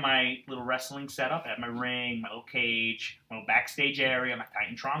have my little wrestling setup, I had my ring, my little cage, my little backstage area, my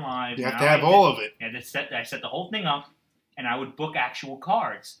Titantron Live. You have to have all of it. Yeah, I set the whole thing up, and I would book actual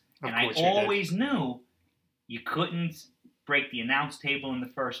cards. Of And I course you did. always knew you couldn't break the announce table in the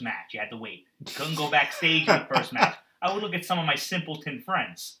first match. You had to wait. You couldn't go backstage in the first match. I would look at some of my simpleton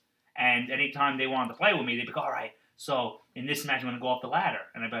friends, and anytime they wanted to play with me, they'd be like, all right, so in this match, I'm going to go off the ladder.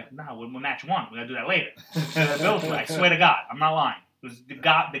 And I'd be like, no, we're match one. We're going to do that later. I swear to God, I'm not lying. It was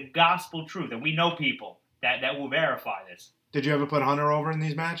the gospel truth, and we know people that will verify this. Did you ever put Hunter over in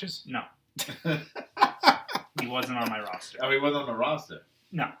these matches? No. He wasn't on my roster. Oh, he wasn't on the roster.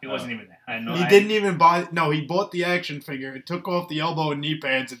 No, he wasn't even there. I know, He didn't even buy... No, he bought the action figure, took off the elbow and knee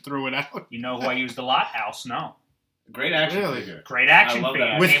pads and threw it out. You know who I used a lot? Al Snow. Great action Really? figure. Great action I love figure.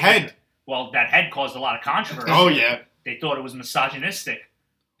 that. With Came head. Well, that head caused a lot of controversy. Oh, yeah. They thought it was misogynistic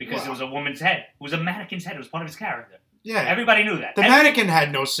because Wow. it was a woman's head. It was a mannequin's head. It was part of his character. Yeah. Everybody knew that. The mannequin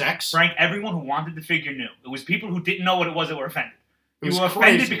had no sex. Frank, everyone who wanted the figure knew. It was people who didn't know what it was that were offended. It You was were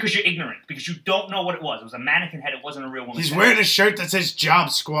offended crazy. because you're ignorant, because you don't know what it was. It was a mannequin head. It wasn't a real woman's He's head. wearing a shirt that says Job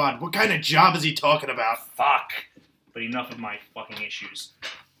Squad. What kind of job is he talking about? Fuck. But enough of my fucking issues.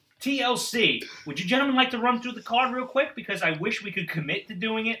 TLC. Would you gentlemen like to run through the card real quick? Because I wish we could commit to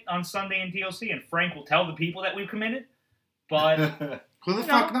doing it on Sunday in TLC, and Frank will tell the people that we've committed. But Who the No.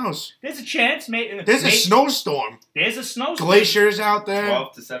 fuck knows? there's a chance. There's a snowstorm. There's a snowstorm. Glaciers out there.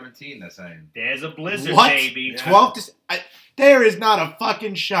 12 to 17, they're saying. There's a blizzard, What? baby. Yeah. 12 to... there is not a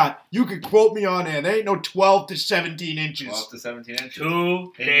fucking shot. You could quote me on there. There ain't no 12 to 17 inches. 12 to 17 inches.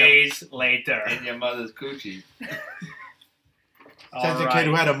 2 days later. In your mother's coochie. That's the kid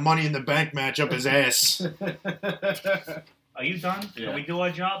who had a Money in the Bank match up his ass. Are you done? Yeah. Can we do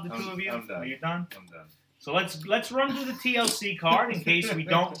our job, the I'm- two of you? I'm done. Are you done? I'm done. So let's run through the TLC card in case we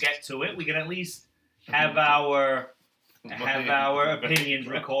don't get to it. We can at least have our opinions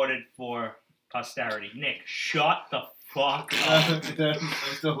recorded for posterity. Nick, shut the fuck up. I'm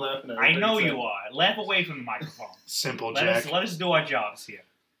still laughing at I know everything you are. Laugh away from the microphone. Simple Let Jack. us do our jobs here.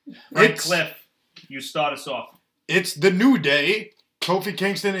 Frank It's, Cliff, you start us off. it's the New Day. Kofi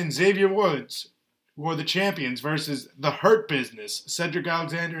Kingston and Xavier Woods, who are the champions, versus the Hurt Business. Cedric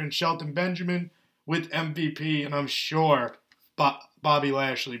Alexander and Shelton Benjamin with MVP, and I'm sure Bobby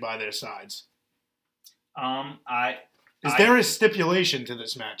Lashley by their sides. Is there a stipulation to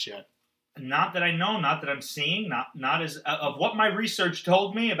this match yet? Not that I know, not that I'm seeing, not as of what my research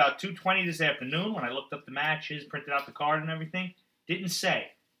told me about 2:20 this afternoon when I looked up the matches, printed out the card and everything. Didn't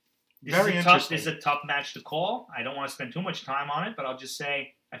say. Very interesting. This is a tough match to call. I don't want to spend too much time on it, but I'll just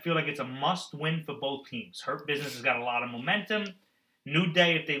say I feel like it's a must-win for both teams. Hurt Business has got a lot of momentum. New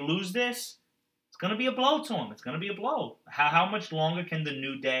Day, if they lose this, it's going to be a blow to them. It's going to be a blow. How much longer can the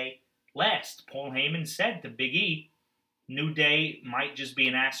New Day last? Paul Heyman said to Big E, New Day might just be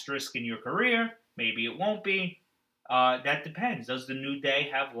an asterisk in your career. Maybe it won't be. That depends. Does the New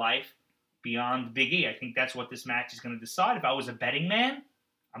Day have life beyond Big E? I think that's what this match is going to decide. If I was a betting man,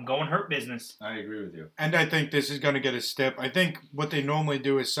 I'm going Hurt Business. I agree with you. And I think this is going to get a stip. I think what they normally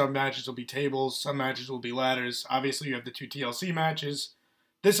do is some matches will be tables, some matches will be ladders. Obviously, you have the two TLC matches.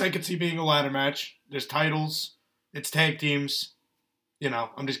 This I could see being a ladder match. There's titles. It's tag teams. You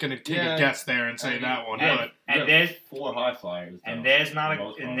know, I'm just going to take a guess there and say that one. and- But And You there's have 4 high flyers. and though, there's not for the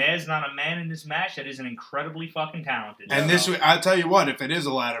most part. there's not a man in this match that isn't incredibly fucking talented. and So, this, I'll tell you what, if it is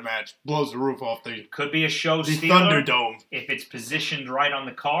a ladder match, blows the roof off the could be a show stealer. Thunderdome. If it's positioned right on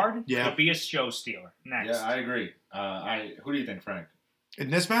the card, Yeah. could be a show stealer. Next. Yeah, I agree. Who do you think, Frank? In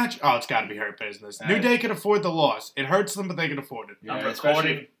this match, oh, it's got to be Hurt Business. All New right. Day can afford the loss. It hurts them, but they can afford it. Yeah, I'm especially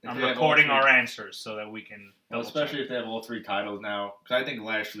recording. if I'm they have all recording three- our answers so that we can. Well, double especially check. if they have all 3 titles now. Because I think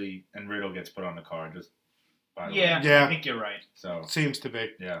Lashley and Riddle gets put on the card. Just by the Yeah, way. Yeah. I think you're right. So Seems to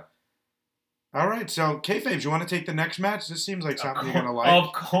be. yeah. All right, so kayfabe, you want to take the next match? This seems like something you're gonna like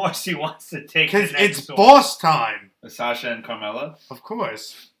Of course, he wants to take the because next it's one. boss time. Sasha and Carmella. Of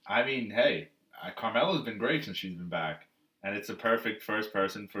course. I mean, hey, Carmella's been great since she's been back, and it's a perfect first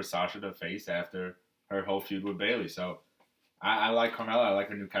person for Sasha to face after her whole feud with Bayley. So I like Carmella. I like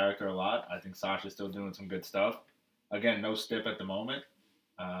her new character a lot. I think Sasha's still doing some good stuff. Again, no stip at the moment.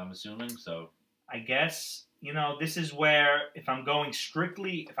 I'm assuming so. I guess, this is where if I'm going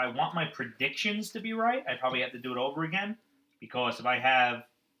strictly, if I want my predictions to be right, I probably have to do it over again. Because if I have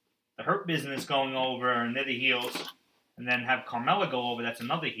the Hurt Business going over and they're the heels, and then have Carmella go over. That's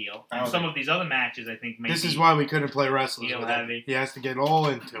another heel. And some of these other matches, I think, maybe This is why we couldn't play wrestlers heel with him. heavy. He has to get all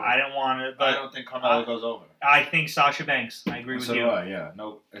into it. I didn't want to, but I don't think Carmella goes over. I think Sasha Banks. I agree with So you. do I, yeah.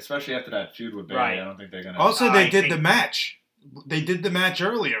 No, especially after that feud with Bayley, Right. I don't think they're gonna. Also, they I did think- the match. They did the match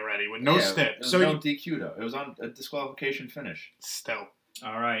early already with no Yeah, stip. It was So no you, DQ though. It was on a disqualification finish. still.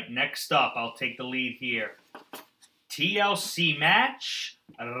 All right, next up, I'll take the lead here. TLC match: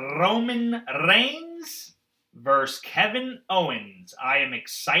 Roman Reigns versus Kevin Owens. I am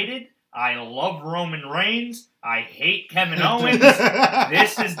excited. I love Roman Reigns. I hate Kevin Owens.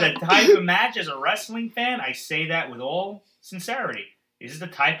 This is the type of match, as a wrestling fan, I say that with all sincerity. This is the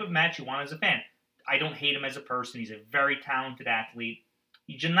type of match you want as a fan. I don't hate him as a person. He's a very talented athlete.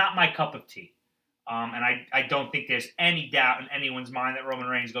 He's just not my cup of tea. And I don't think there's any doubt in anyone's mind that Roman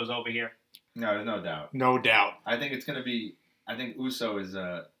Reigns goes over here. No, there's no doubt. No doubt. I think it's gonna be. I think Uso is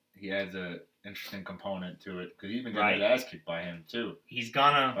he adds a interesting component to it because he even got his ass kicked by him too. He's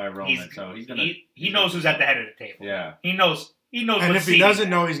gonna. By Roman, so he's gonna. He knows who's at the head of the table. Yeah. He knows. He knows. And what if he seed doesn't he's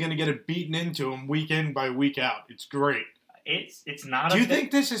know, he's going to get it beaten into him week in by week out. It's great. at. It's not. Do you think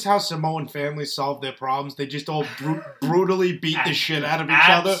this is how Samoan families solve their problems? They just all brutally beat the shit out of each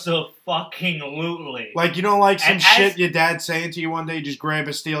other? Absolutely. Like, you know, like some And shit your dad's saying to you one day, you just grab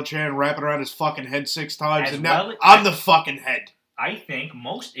a steel chair and wrap it around his fucking head 6 times, As and now well- I'm the fucking head. I think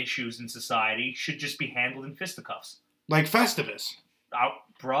most issues in society should just be handled in fisticuffs. Like Festivus.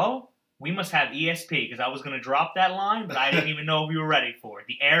 Bro, we must have ESP, because I was going to drop that line, but I didn't even know if you were ready for it.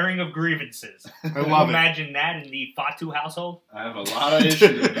 The airing of grievances. I Can you love it. imagine that in the Fatu household? I have a lot of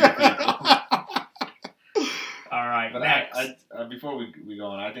issues with these people. All right, But next. before we go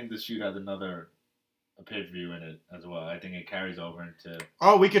on, I think this shoot has another pay-per-view in it as well. I think it carries over into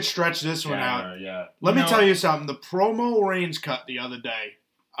Oh, we could stretch this one out. January, yeah. Let me No. tell you something. The promo Reigns cut the other day,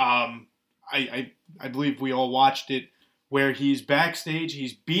 I believe we all watched it, where he's backstage,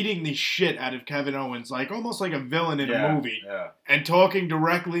 he's beating the shit out of Kevin Owens, like almost like a villain in a movie, Yeah. and talking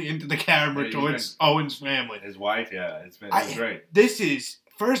directly into the camera Yeah, he's towards Owens' family. His wife, yeah. It's been great. This is,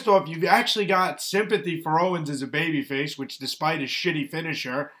 first off, you've actually got sympathy for Owens as a babyface, which despite his shitty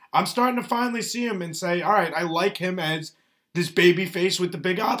finisher, I'm starting to finally see him and say, all right, I like him as this babyface with the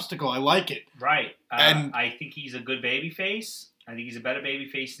big obstacle. I like it. Right. And- I think he's a good babyface. I think he's a better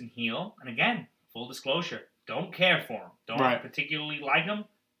babyface than heel. And again, full disclosure, don't care for him. Don't Right. particularly like him.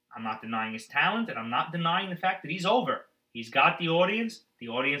 I'm not denying his talent, and I'm not denying the fact that he's over. He's got the audience. The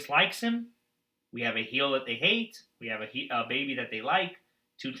audience likes him. We have a heel that they hate. We have a baby that they like.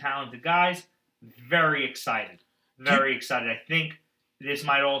 2 talented guys. Very excited. Very excited. I think this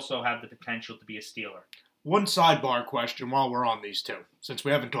might also have the potential to be a stealer. One sidebar question while we're on these two, since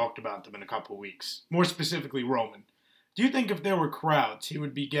we haven't talked about them in a couple weeks. More specifically, Roman. Do you think if there were crowds, he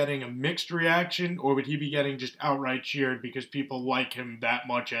would be getting a mixed reaction, or would he be getting just outright cheered because people like him that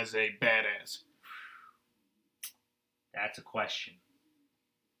much as a badass? That's a question.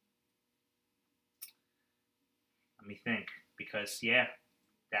 Let me think, because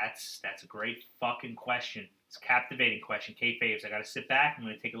that's a great fucking question. It's a captivating question. K-Faves, I gotta sit back. I'm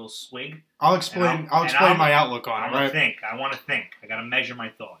gonna take a little swig. I'll explain my outlook on I'm it, gonna right? think. I want to think. I gotta measure my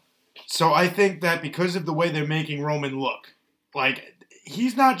thought. So I think that because of the way they're making Roman look, like,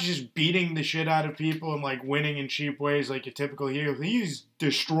 he's not just beating the shit out of people and, like, winning in cheap ways like a typical heel. He's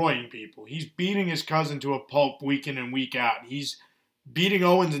destroying people. He's beating his cousin to a pulp week in and week out. He's beating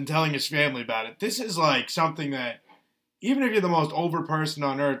Owens and telling his family about it. This is, like, something that, even if you're the most over person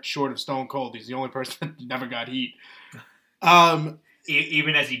on earth, short of Stone Cold, he's the only person that never got heat.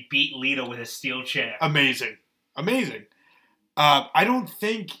 Even as he beat Lita with a steel chair. Amazing.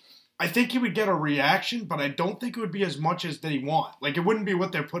 I think he would get a reaction, but I don't think it would be as much as they want. Like, it wouldn't be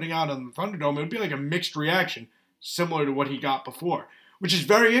what they're putting out on the Thunderdome. It would be like a mixed reaction, similar to what he got before. Which is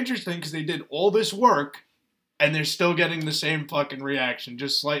very interesting, because they did all this work, and they're still getting the same fucking reaction,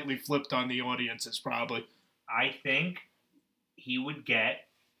 just slightly flipped on the audiences, probably. I think he would get,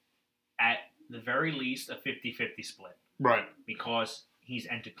 at the very least, a 50-50 split. Right. Because he's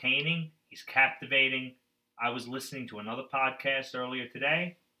entertaining, he's captivating. I was listening to another podcast earlier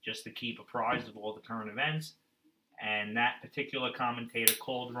today, just to keep apprised of all the current events, and that particular commentator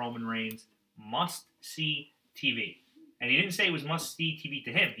called Roman Reigns must-see TV. And he didn't say it was must-see TV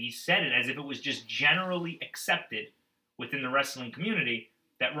to him. He said it as if it was just generally accepted within the wrestling community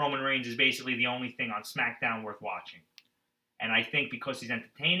that Roman Reigns is basically the only thing on SmackDown worth watching. And I think because he's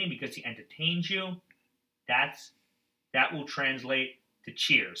entertaining, because he entertains you, that will translate to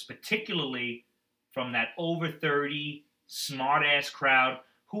cheers, particularly from that over 30 smart-ass crowd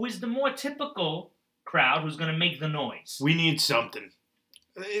who is the more typical crowd who's going to make the noise. We need something.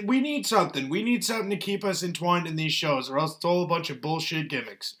 We need something. We need something to keep us entwined in these shows, or else it's all a bunch of bullshit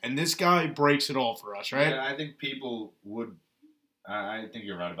gimmicks. And this guy breaks it all for us, right? Yeah, I think people would. I think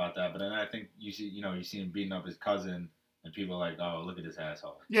you're right about that. But then I think you see him beating up his cousin, and people are like, "Oh, look at this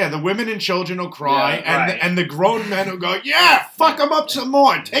asshole." Yeah, the women and children will cry, Yeah, right. and the grown men will go, "Yeah, fuck him up some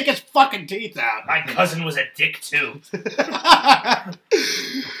more. Take his fucking teeth out." My cousin was a dick too. Sit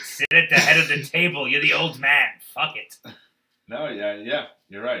at the head of the table. You're the old man. Fuck it. No, yeah,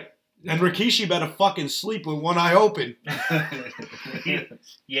 you're right. And Rikishi better fucking sleep with one eye open.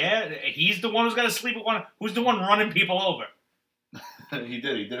 Yeah, he's the one who's got to sleep with one. Who's the one running people over? He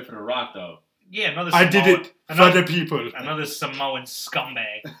did it for The Rock, though. Yeah, another. I did it for the people. Another Samoan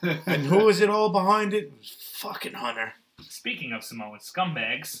scumbag. And who was it all behind it? It was fucking Hunter. Speaking of Samoan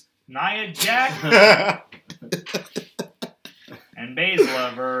scumbags, Nia Jax and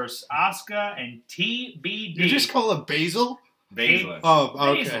Baszler versus Asuka and TBD. You just call it Basil? Baszler. Oh,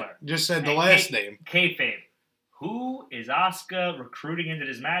 okay. Baszler. Just said the And last name. Kayfabe. Who is Asuka recruiting into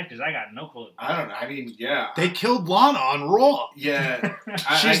this match? Because I got no clue. I don't know. I mean, yeah. They killed Lana on Raw. Yeah.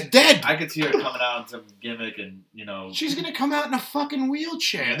 She's dead. I could see her coming out in some gimmick and, She's gonna come out in a fucking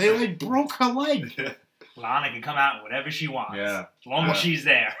wheelchair. They broke her leg. Lana can come out whenever she wants. Yeah. As long as she's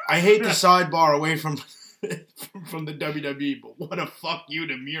there. I hate the sidebar away from from the WWE, but what a fuck you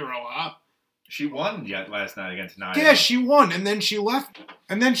to Miro, huh? She won last night against Nia. Yeah, she won, and then she left.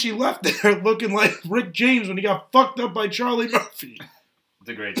 And then she left there looking like Rick James when he got fucked up by Charlie Murphy. It's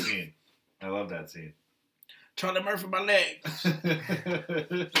a great scene. I love that scene. Charlie Murphy, my leg.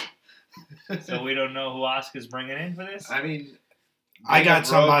 So we don't know who Asuka's bringing in for this? I mean, I got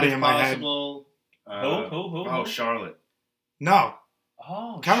somebody in my head. head. Who? Oh, Charlotte. No.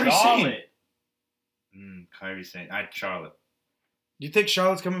 Oh, Kairi Charlotte. Kairi Sane. Charlotte. You think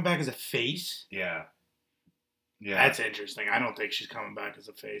Charlotte's coming back as a face? Yeah. Yeah. That's interesting. I don't think she's coming back as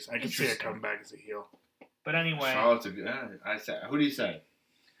a face. I can see her Interesting. coming back as a heel. But anyway, Charlotte's a good. Who do you say?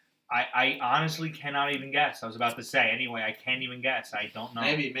 I honestly cannot even guess. I was about to say. Anyway, I can't even guess. I don't know.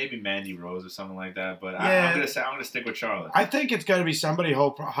 Maybe Mandy Rose or something like that. But Yeah. I'm gonna stick with Charlotte. I think it's got to be somebody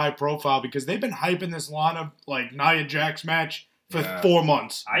high profile because they've been hyping this Lana Nia Jax match for 4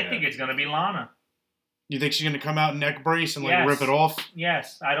 months. I think it's going to be Lana. You think she's gonna come out neck brace and Yes. rip it off?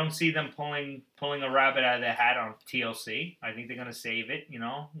 Yes, I don't see them pulling a rabbit out of their hat on TLC. I think they're going to save it.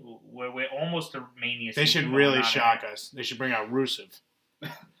 We're almost to Mania. They should season, really not shock us. They should bring out Rusev.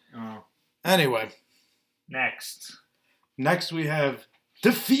 Oh. Anyway, Next, next we have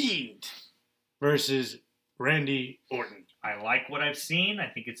The Fiend versus Randy Orton. I like what I've seen. I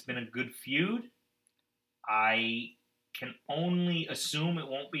think it's been a good feud. I can only assume it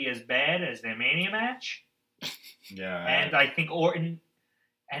won't be as bad as their Mania match. Yeah. And I think Orton.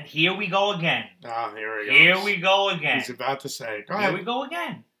 And here we go again. Oh, here we go. Here we go again. He's about to say. Go Here ahead. we go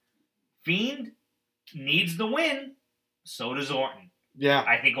again. Fiend needs the win. So does Orton. Yeah.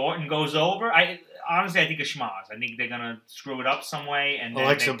 I think Orton goes over. Honestly, I think it's schmaz. I think they're gonna screw it up some way, and then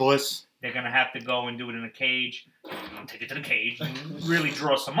Alexa Bliss. they're gonna have to go and do it in a cage. Take it to the cage and really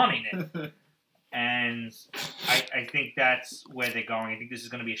draw some money in. And I think that's where they're going. I think this is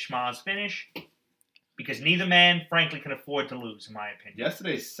going to be a schmaz finish because neither man, frankly, can afford to lose, in my opinion.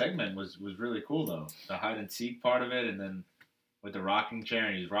 Yesterday's segment was really cool though. The hide and seek part of it, and then with the rocking chair,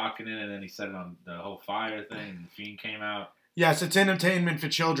 and he's rocking it, and then he set it on the whole fire thing, and the Fiend came out. Yes, it's entertainment for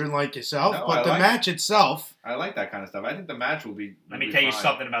children like yourself, No, but I the like match itself. I like that kind of stuff. I think the match will be. Let me tell you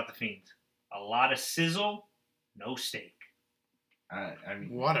something about the Fiend. A lot of sizzle, no steak. I mean,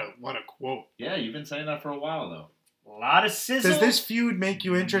 What a quote. yeah, you've been saying that for a while though. A lot of sizzle. Does this feud make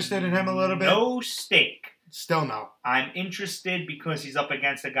you interested in him a little bit? No steak. Still no. I'm interested because he's up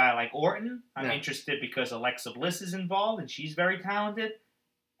against a guy like Orton. I'm Yeah. interested because Alexa Bliss is involved and she's very talented.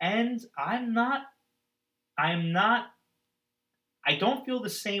 And I don't feel the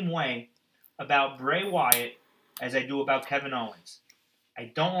same way about Bray Wyatt as I do about Kevin Owens. I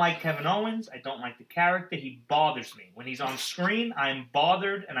don't like Kevin Owens. I don't like the character. He bothers me. When he's on screen, I'm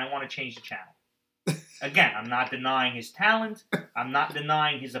bothered and I want to change the channel. Again, I'm not denying his talent. I'm not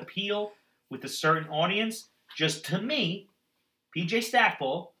denying his appeal with a certain audience. Just to me, PJ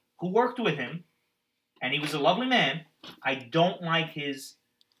Stackpole, who worked with him, and he was a lovely man, I don't like his...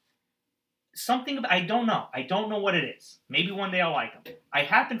 I don't know. I don't know what it is. Maybe one day I'll like him. I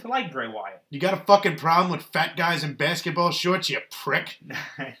happen to like Bray Wyatt. You got a fucking problem with fat guys in basketball shorts, you prick?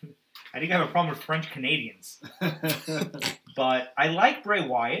 I think I have a problem with French Canadians. But I like Bray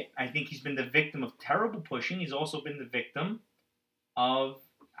Wyatt. I think he's been the victim of terrible pushing. He's also been the victim of...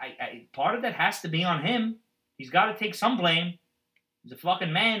 part of that has to be on him. He's got to take some blame. He's a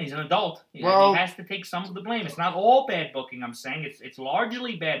fucking man. He's an adult. Well- He has to take some of the blame. It's not all bad booking. I'm saying it's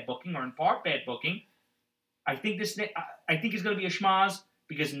largely bad booking, or in part bad booking. I think it's going to be a schmaz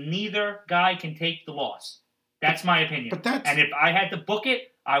because neither guy can take the loss. That's my opinion. But that's And if I had to book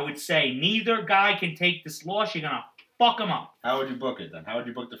it, I would say neither guy can take this loss. You're gonna fuck them up. How would you book it then? How would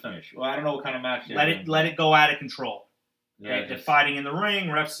you book the finish? Well, I don't know what kind of match. Let it go out of control. Yeah, They're fighting in the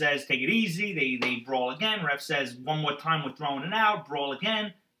ring. Ref says take it easy. They brawl again. Ref says one more time we're throwing it out. Brawl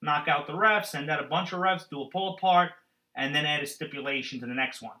again. Knock out the ref. Send out a bunch of refs. Do a pull apart, and then add a stipulation to the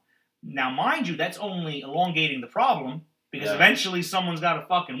next one. Now, mind you, that's only elongating the problem because eventually someone's got to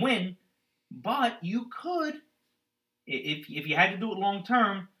fucking win. But you could, if you had to do it long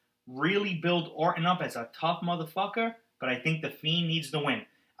term, really build Orton up as a tough motherfucker. But I think the Fiend needs to win.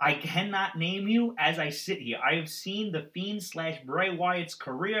 I cannot name you as I sit here. I have seen the Fiend / Bray Wyatt's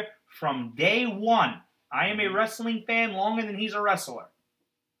career from day one. I am a wrestling fan longer than he's a wrestler.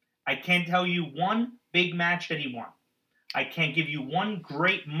 I can't tell you one big match that he won. I can't give you one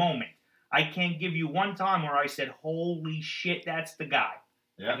great moment. I can't give you one time where I said, holy shit, that's the guy.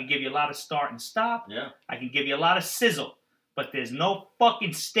 Yeah. I can give you a lot of start and stop. Yeah. I can give you a lot of sizzle. But there's no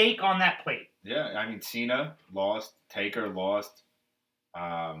fucking steak on that plate. Yeah, I mean, Cena lost. Taker lost.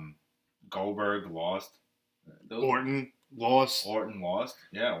 Goldberg lost. Orton lost. Orton lost.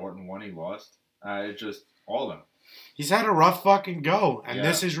 Yeah, Orton won. He lost. It's just all of them. He's had a rough fucking go, and Yeah.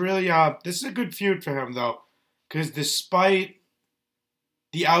 this is really this is a good feud for him though, because despite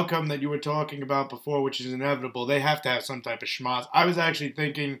the outcome that you were talking about before, which is inevitable, they have to have some type of schmaz. I was actually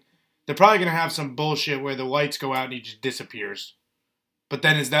thinking they're probably gonna have some bullshit where the lights go out and he just disappears. But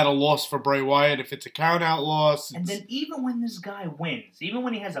then is that a loss for Bray Wyatt if it's a count-out loss? And then even when this guy wins, even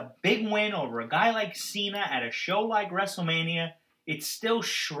when he has a big win over a guy like Cena at a show like WrestleMania, it's still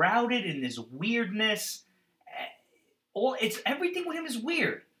shrouded in this weirdness. Everything with him is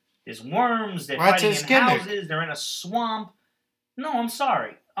weird. There's worms, they're Well, that's fighting his in gimmick. houses, they're in a swamp. No, I'm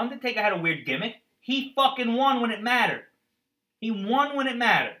sorry. Undertaker had a weird gimmick. He fucking won when it mattered. He won when it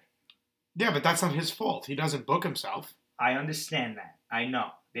mattered. Yeah, but that's not his fault. He doesn't book himself. I understand that. I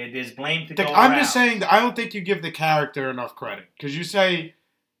know. There's blame to Like, go I'm around. just saying that I don't think you give the character enough credit. Because you say,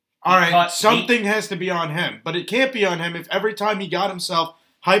 all right, Because something has to be on him. But it can't be on him if every time he got himself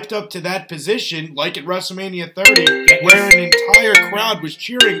hyped up to that position, like at WrestleMania 30, where an entire crowd was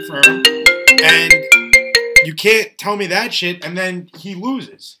cheering for him, and you can't tell me that shit, and then he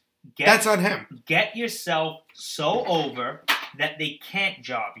loses. That's on him. Get yourself so over that they can't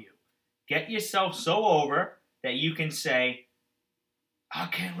job you. Get yourself so over that you can say, I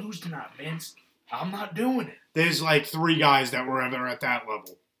can't lose tonight, Vince. I'm not doing it. There's like 3 guys that were ever at that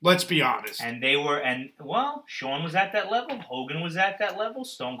level. Let's be honest. And Shawn was at that level. Hogan was at that level.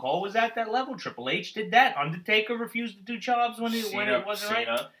 Stone Cold was at that level. Triple H did that. Undertaker refused to do jobs when it wasn't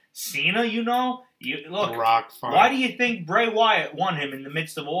right. Cena, look. The Rock, fine. Why do you think Bray Wyatt won him in the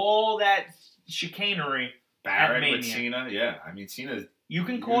midst of all that chicanery? Barrett Mania. with Cena, yeah. I mean, Cena's... You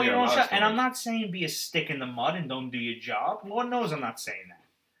can call your own lot of shot. And stories. I'm not saying be a stick in the mud and don't do your job. Lord knows I'm not saying that.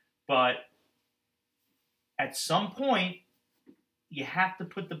 But at some point, you have to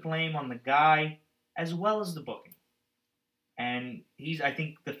put the blame on the guy as well as the booking. And I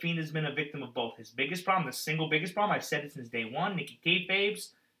think the Fiend has been a victim of both. His biggest problem, the single biggest problem, I've said it since day one, Nikki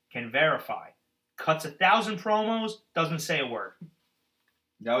Kayfabes can verify. Cuts 1,000 promos, doesn't say a word.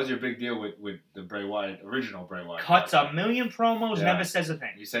 That was your big deal with the Bray Wyatt, original Bray Wyatt. Cuts 1,000,000 promos, Yeah. never says a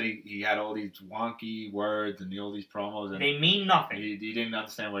thing. You said he had all these wonky words and all these promos, and They mean nothing. he didn't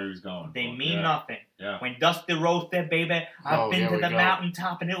understand where he was going. They Well, mean yeah. nothing. Yeah. When Dusty Rhodes said, baby, I've been there to we the go.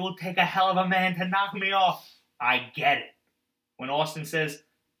 mountaintop and it will take a hell of a man to knock me off. I get it. When Austin says,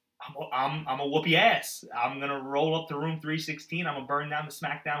 I'm a whoop your ass. I'm going to roll up to room 316. I'm going to burn down the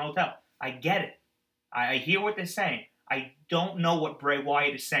SmackDown Hotel. I get it. I hear what they're saying. I don't know what Bray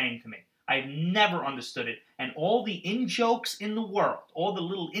Wyatt is saying to me. I've never understood it. And all the in-jokes in the world, all the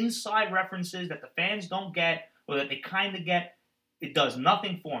little inside references that the fans don't get or that they kind of get, it does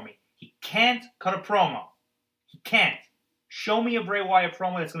nothing for me. He can't cut a promo. He can't. Show me a Bray Wyatt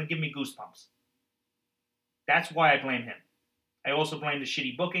promo that's going to give me goosebumps. That's why I blame him. I also blame the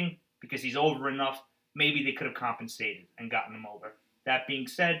shitty booking because he's over enough. Maybe they could have compensated and gotten him over. That being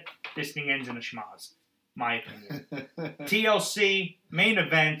said, this thing ends in a schmaz. My opinion. TLC, main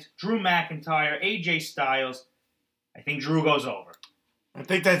event, Drew McIntyre, AJ Styles. I think Drew goes over. I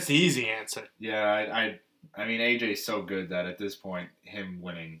think that's the easy answer. Yeah, I mean, AJ's so good that at this point, him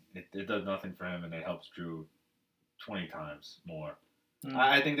winning, it does nothing for him, and it helps Drew 20 times more. Mm.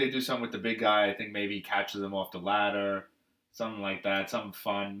 I think they do something with the big guy. I think maybe he catches him off the ladder. Something like that, something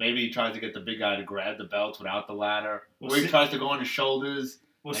fun. Maybe he tries to get the big guy to grab the belts without the ladder. We'll Or he see. tries to go on his shoulders.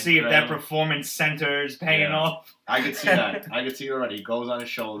 We'll and see if grab that him. performance center is paying Yeah. off. I could see that. I could see it already. He goes on his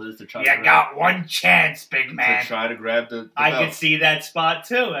shoulders to try You to got one chance, big to man. try to grab the I belt. could see that spot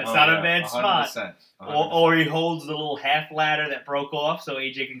too. That's Oh, not yeah, a bad spot. 100%. Or he holds the little half ladder that broke off so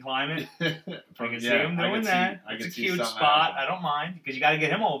AJ can climb it. I can see him doing that. It's a cute spot. I don't mind because you got to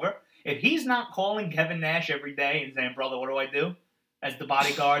get him over. If he's not calling Kevin Nash every day and saying, "Brother, what do I do?" as the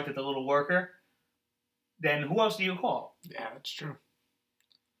bodyguard to the little worker, then who else do you call? Yeah, that's true.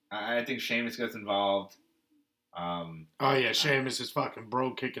 I think Sheamus gets involved. Oh yeah, Sheamus is fucking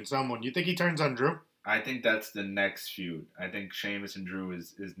bro kicking someone. You think he turns on Drew? I think that's the next feud. I think Sheamus and Drew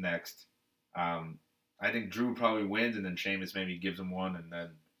is next. I think Drew probably wins, and then Sheamus maybe gives him one, and then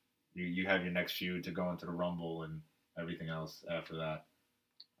you have your next feud to go into the Rumble and everything else after that.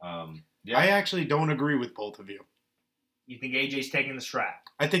 Yeah. I actually don't agree with both of you. You think AJ's taking the strap?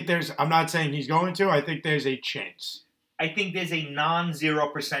 I think I'm not saying he's going to. I think there's a chance. I think there's a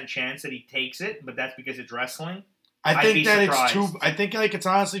non-0% chance that he takes it, but that's because it's wrestling. I I'd think be that surprised. it's too. I think like it's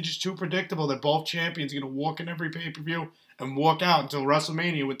honestly just too predictable that both champions are gonna walk in every pay-per-view and walk out until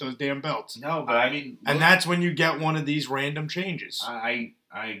WrestleMania with those damn belts. No, but I mean, And that's when you get one of these random changes. I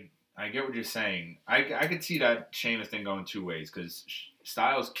get what you're saying. I could see that Sheamus thing going two ways because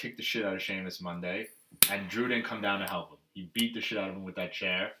Styles kicked the shit out of Sheamus Monday, and Drew didn't come down to help him. He beat the shit out of him with that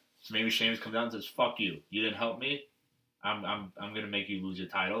chair. So maybe Sheamus comes down and says, "Fuck you. You didn't help me. I'm gonna make you lose your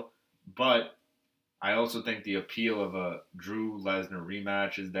title." But I also think the appeal of a Drew Lesnar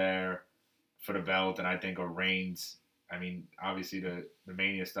rematch is there for the belt, and I think a Reigns. I mean, obviously the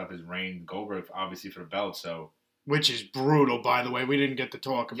Mania stuff is Reigns Goldberg, obviously for the belt. So Which is brutal, by the way. We didn't get to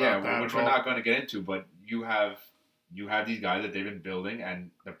talk about that. which at we're all. not going to get into. But you have these guys that they've been building,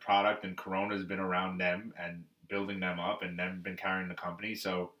 and the product and Corona has been around them and building them up, and them been carrying the company.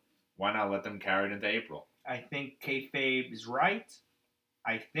 So why not let them carry it into April? I think kayfabe is right.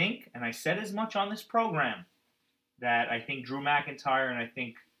 I think, and I said as much on this program, that I think Drew McIntyre and I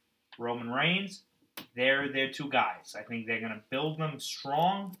think Roman Reigns, they're two guys. I think they're going to build them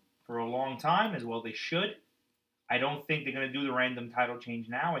strong for a long time, as well they should. I don't think they're going to do the random title change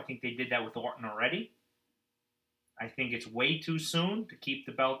now. I think they did that with Orton already. I think it's way too soon to keep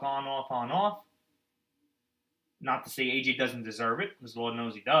the belt on, off. Not to say AJ doesn't deserve it, because Lord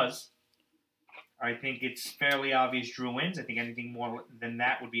knows he does. I think it's fairly obvious Drew wins. I think anything more than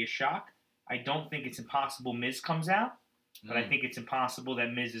that would be a shock. I don't think it's impossible Miz comes out, but I think it's impossible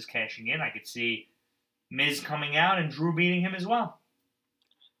that Miz is cashing in. I could see Miz coming out and Drew beating him as well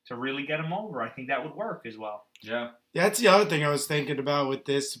to really get him over. I think that would work as well. Yeah. Yeah, that's the other thing I was thinking about with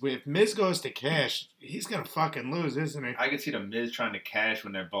this. If Miz goes to cash, he's going to fucking lose, isn't he? I could see the Miz trying to cash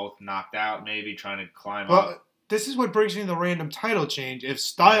when they're both knocked out, maybe trying to climb Well, up. this is what brings me to the random title change. If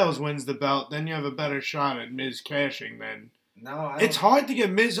Styles wins the belt, then you have a better shot at Miz cashing then. No, It's hard to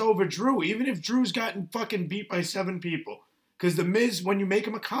get Miz over Drew, even if Drew's gotten fucking beat by 7 people. Because the Miz, when you make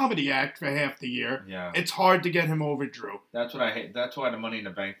him a comedy act for half the year, Yeah. it's hard to get him over Drew. That's what I hate. That's why the Money in the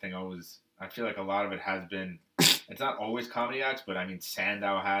Bank thing always. I feel like a lot of it has been. It's not always comedy acts, but I mean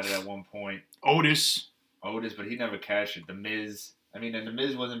Sandow had it at one point. Otis. But he never cashed it. The Miz. I mean, and the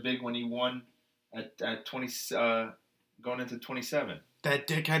Miz wasn't big when he won at 20. Going into 27. That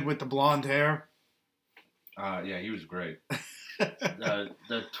dickhead with the blonde hair. Yeah, he was great.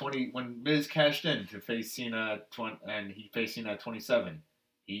 The 20 when Miz cashed in to face Cena at 20, and he faced Cena at 27.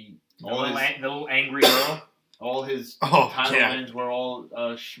 The little angry girl. All his Oh, title yeah. wins were all,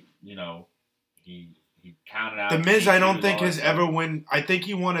 he counted out. The Miz, I don't think all has that ever stuff. won. I think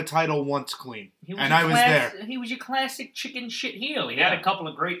he won a title once clean. He And your I was there. He was your classic chicken shit heel. He Yeah. had a couple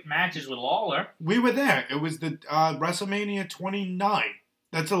of great matches with Lawler. We were there. It was the WrestleMania 29.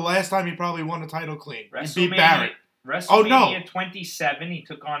 That's the last time he probably won a title clean. He beat Barrett. WrestleMania Oh, no. 27, he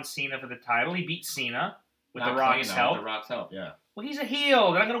took on Cena for the title. He beat Cena with Not The Rock's clean, though, help. with The Rock's help, yeah. Well, he's a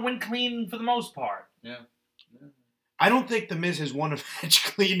heel. They're not going to win clean for the most part. Yeah. I don't think The Miz has won a match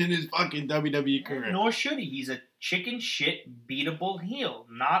clean in his fucking WWE career. Nor should he. He's a chicken shit beatable heel,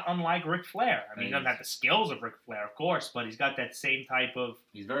 not unlike Ric Flair. I mean, he doesn't have the skills of Ric Flair, of course, but he's got that same type of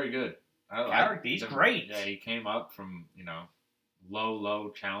He's very good. character. He's great. Yeah, he came up from,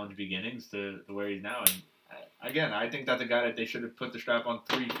 low challenge beginnings to where he's now. And again, I think that's a guy that they should have put the strap on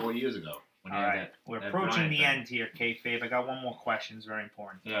 3-4 years ago. When he All had right, we're that approaching Bryan the thing. end here, kayfabe. I got one more question. It's very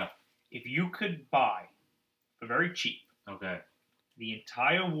important. Yeah, If you could buy, for very cheap, okay. the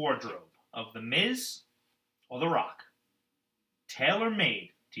entire wardrobe of The Miz or The Rock, tailor-made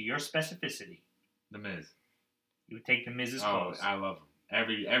to your specificity, The Miz. you would take The Miz's Oh, clothes. I love him.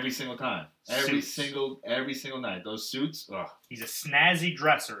 Every single time. Every Suits. single night. Those suits, He's a snazzy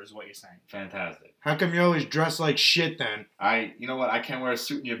dresser, is what you're saying. fantastic. How come you always dress like shit then? You know what? I can't wear a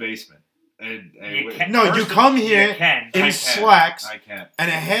suit in your basement. You can't- No, you first of- come here You can. in I can't. slacks I can't. and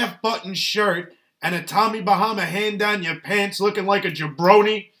a half-button shirt and a Tommy Bahama hand down your pants looking like a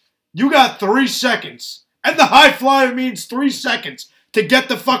jabroni. You got 3 seconds. And the high flyer means 3 seconds to get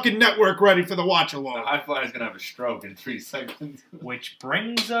the fucking network ready for the watch The along. high flyer's gonna have a stroke in 3 seconds. Which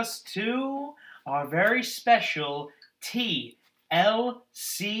brings us to our very special TLC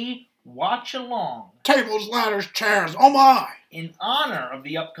Watch Along. Tables, ladders, chairs, oh my! In honor of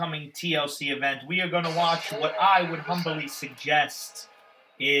the upcoming TLC event, we are going to watch what I would humbly suggest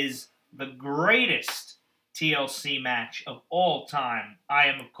is the greatest TLC match of all time. I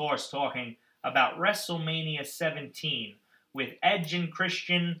am, of course, talking about WrestleMania 17 with Edge and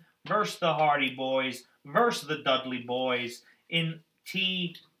Christian versus the Hardy Boys versus the Dudley Boys in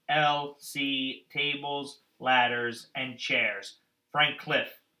TLC tables, ladders, and chairs. Frank Cliff,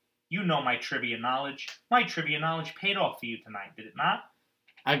 you know my trivia knowledge. My trivia knowledge paid off for you tonight, did it not?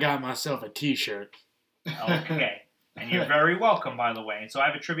 I got myself a t-shirt. Okay. And you're very welcome, by the way. And so I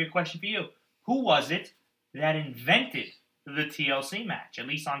have a trivia question for you. Who was it that invented the TLC match, at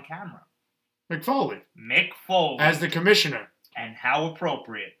least on camera? McFoley, Mick Foley. as the commissioner. And how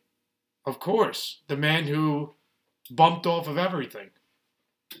appropriate. Of course. The man who bumped off of everything.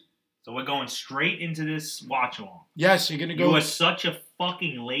 So we're going straight into this watch-along. Yes, you're going to You go... are such a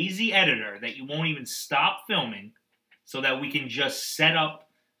fucking lazy editor that you won't even stop filming so that we can just set up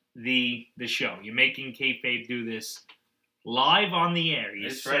the show. You're making kayfabe do this live on the air. You're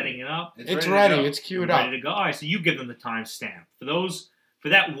It's setting ready. it up. It's to ready. go. It's queued You're up. ready to go. All right, so you give them the timestamp. For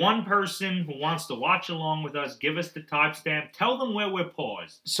that one person who wants to watch along with us, give us the timestamp. Tell them where we're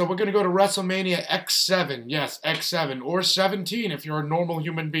paused. So we're going to go to WrestleMania X7. Yes, X7. Or 17 if you're a normal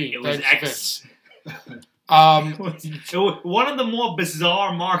human being. It was Thanks, X. Vince. It was one of the more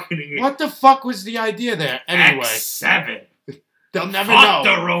bizarre marketing. What the fuck was the idea there? Anyway, X7. they'll never Fuck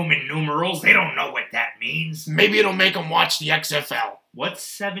know. the Roman numerals. They don't know what that means. Maybe it'll make them watch the XFL. What's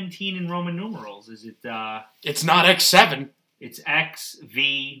 17 in Roman numerals? Is it, It's not X7. it's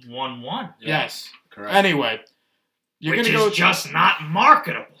XV11, Yes. Correct. Anyway, you're which going to is go... just not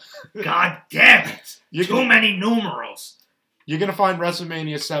marketable. God damn it. You're Too gonna- many numerals. You're going to find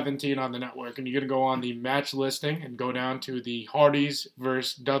WrestleMania 17 on the network, and you're going to go on the match listing and go down to the Hardys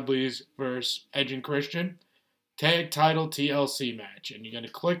versus Dudleys versus Edge and Christian tag title TLC match. And you're going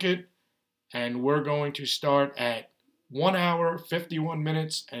to click it, and we're going to start at 1 hour, 51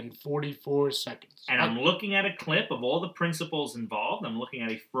 minutes, and 44 seconds. And I'm looking at a clip of all the principals involved. I'm looking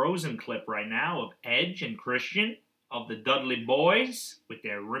at a frozen clip right now of Edge and Christian, of the Dudley Boys with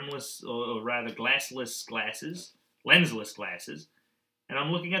their rimless, or rather glassless glasses, lensless glasses. And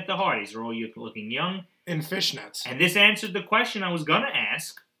I'm looking at the Hardys. They're all looking young. In fishnets. And this answered the question I was going to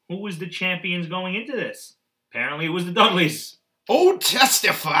ask. Who was the champions going into this? Apparently it was the Dudleys. Oh,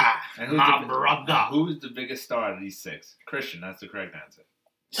 testify! And who's My the, brother. Who's the biggest star of these 6? Christian, that's the correct answer.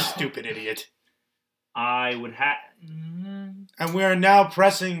 Stupid idiot. I would have... And we are now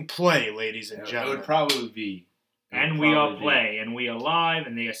pressing play, ladies and It gentlemen. would probably be. And we are play, and we are live,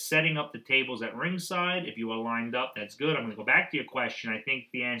 and they are setting up the tables at ringside. If you are lined up, that's good. I'm going to go back to your question. I think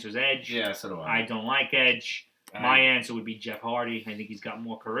the answer is Edge. Yeah, so do I. I don't like Edge. My answer would be Jeff Hardy. I think he's got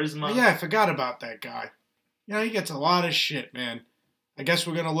more charisma. Oh, yeah, I forgot about that guy. You know, he gets a lot of shit, man. I guess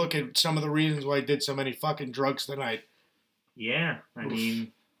we're going to look at some of the reasons why he did so many fucking drugs tonight. Yeah, I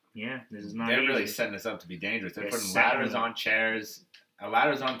mean, yeah, this is not They're easy. really setting this up to be dangerous. They're They're putting setting ladders it up. on chairs,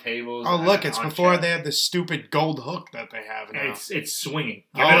 ladders on tables. Oh, and look, it's on before chairs. they have the stupid gold hook that they have now. It's swinging.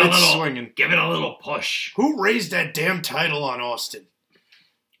 Oh, it's little, swinging. Give it a little push. Who raised that damn title on Austin?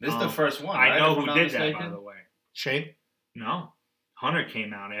 This is the first one. I right, know if I'm who not did that, mistaken? by the way. Shane? No. Hunter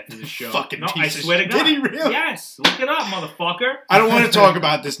came out after the show. Fucking no, piece I of swear to shit. God. Did he really? Yes. Look it up, motherfucker. I don't want to talk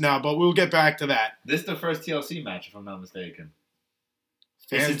about this now, but we'll get back to that. This is the first TLC match, if I'm not mistaken.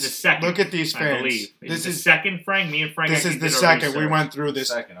 This Fans, is the second. Look at these I fans. believe. This the is second, Frank. Me and Frank. this actually is the did our second. We research. went through this.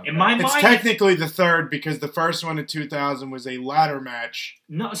 Second, okay. In my It's mind, technically the third because the first one in 2000 was a ladder match.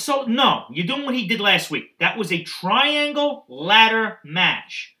 no. So no, you're doing what he did last week. That was a triangle ladder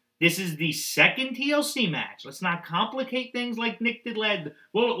match. This is the second TLC match. Let's not complicate things like Nick did last.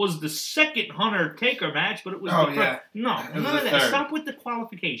 Well, it was the second Hunter Taker match, but it was Oh, the first. yeah. No, It was none the of that. third. Stop with the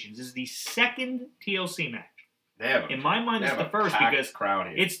qualifications. This is the second TLC match. They have a, In my mind, they it's have the a first packed because crowd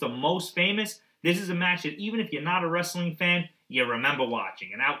here. it's the most famous. This is a match that even if you're not a wrestling fan, you remember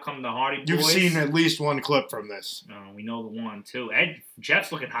watching. And out come the Hardy Boys. You've seen at least one clip from this. No, we know the one too.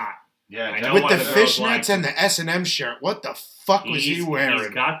 Jeff's looking hot. Yeah, I Jeff- know With why the the girls fishnets like and the S&M shirt. What the fuck was he wearing? He's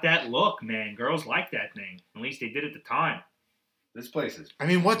got that look, man. Girls like that thing. At least they did at the time. this place is. I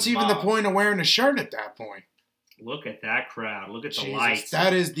mean, what's even the Mob. point of wearing a shirt at that point? Look at that crowd. Look at the Jesus, lights.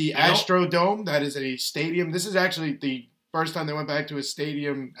 that is the You know- Astrodome. That is a stadium. This is actually the first time they went back to a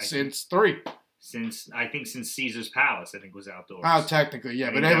stadium since 3. Since Caesar's Palace, I think was outdoors. Oh, technically, yeah,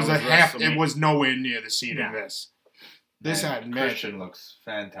 I but think it was a that was half. It WrestleMania. was nowhere near the seating. Yeah. This Man, had man. Christian looks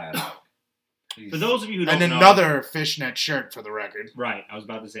fantastic. For those of you who don't And know, another fishnet shirt for the record, right? I was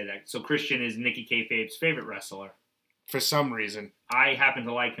about to say that. So Christian is Nikki Kayfabe's favorite wrestler. for some reason. I happen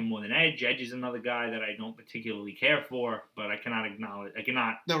to like him more than Edge. Edge is another guy that I don't particularly care for, but I cannot acknowledge.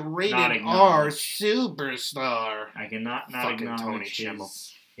 The rated Not R acknowledge. superstar. I cannot Fucking Tony acknowledge Schimmel.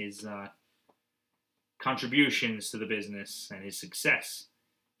 his contributions to the business and his success.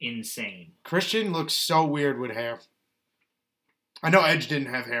 Insane. Christian looks so weird with hair. I know Edge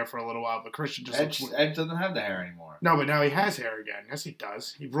didn't have hair for a little while, but Christian just looks weird. Edge doesn't have the hair anymore. No, but now he has hair again. Yes, he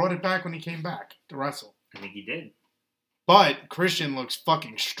does. He brought it back when he came back to wrestle. I think he did. But Christian looks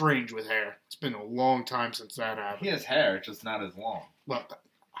fucking strange with hair. It's been a long time since that happened. He has hair, it's just not as long. Well,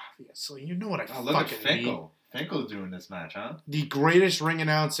 obviously, you know what I Oh, look at fucking mean. Finkel. Finkel's doing this match, huh? The greatest ring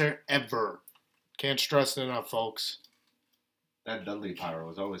announcer ever. Can't stress it enough, folks. That Dudley Pyro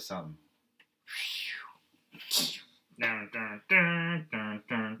was always something.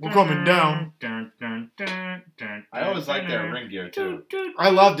 We're coming down. I always liked their ring gear too. I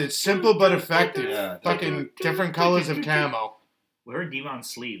loved it. Simple but effective. Yeah. Fucking different colors of camo. Where are Devon's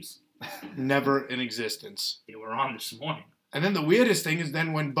sleeves? Never in existence. They were on this morning. And then the weirdest thing is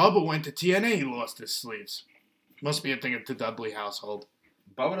then when Bubba went to TNA, he lost his sleeves. Must be a thing of the Dudley household.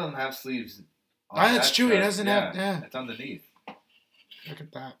 Bubba doesn't have sleeves. on Ah, that's that true. He shirt. doesn't have- yeah. It's underneath. Look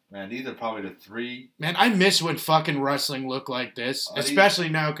at that. Man, these are probably the 3. Man, I miss when fucking wrestling looked like this. Are these- Especially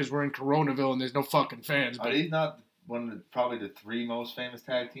now because we're in Coronaville and there's no fucking fans. Are But these not one of probably the 3 most famous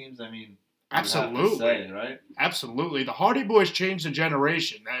tag teams? I mean, you would have to absolutely. say, right? Absolutely. The Hardy Boys changed the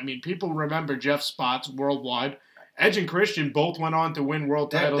generation. I mean, people remember Jeff Spots worldwide. Edge and Christian both went on to win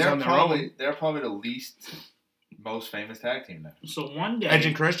world titles on their own. They're probably the least most famous tag team now. So one day, Edge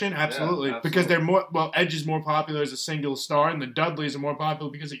and Christian, absolutely. Yeah, Because absolutely. they're more, well, Edge is more popular as a single star, and the Dudleys are more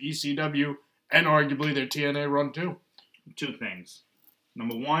popular because of ECW and arguably their TNA run too. two things.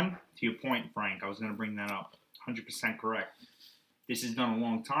 Number one, to your point, Frank, I was going to bring that up. 100% correct. This is done a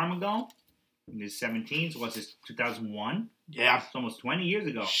long time ago. In the 17s, what's this, 2001? Yeah. It's almost 20 years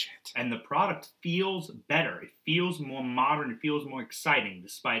ago. Shit. And the product feels better. It feels more modern. It feels more exciting,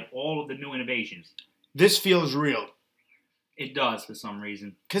 despite all of the new innovations. This feels real. It does, for some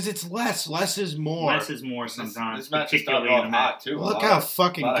reason. Because it's less. Less is more. Less is more sometimes, This match is starting particularly in off a match. hot too. Look how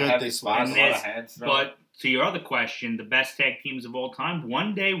fucking good heavy this spots, was. a lot of And hands thrown. But to your other question, the best tag teams of all time,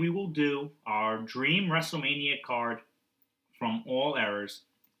 one day we will do our dream WrestleMania card from all eras.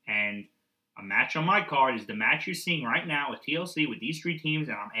 And a match on my card is the match you're seeing right now with TLC with these 3 teams,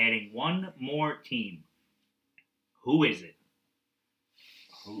 and I'm adding one more team. Who is it?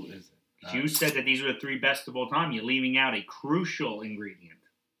 Who is it? You said that these are the 3 best of all time. You're leaving out a crucial ingredient.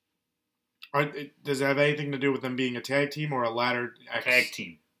 Does it have anything to do with them being a tag team or a ladder X? Tag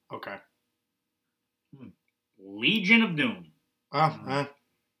team. Okay. Legion of Doom. I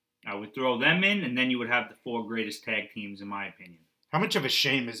would throw them in, and then you would have the 4 greatest tag teams, in my opinion. How much of a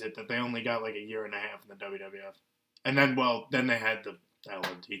shame is it that they only got like a year and a half in the WWF? And then, well, then they had the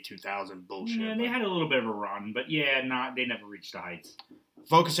LMT 2000 bullshit. Yeah, they had a little bit of a run, but yeah, they never reached the heights.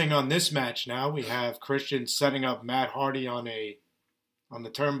 Focusing on this match now, we have Christian setting up Matt Hardy on the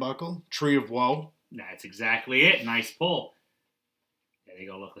turnbuckle, Tree of Woe. That's exactly it. Nice pull. There you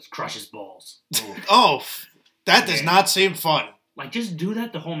go. Look, let's crush his balls. Oh, that does Yeah. not seem fun. Like, just do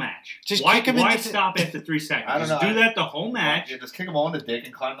that the whole match. Just why kick him in why the- stop after 3 seconds? I don't Just know. do that the whole match. Yeah, just kick him on the dick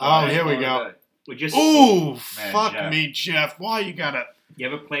and climb the Oh, ladder. here we Call it go. a day. With just Ooh, Man, fuck Jeff. me, Jeff. Why you gotta... You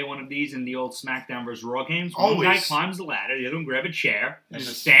ever play one of these in the old SmackDown vs. Raw games? One guy Always. climbs the ladder, the other one grab a chair, and And just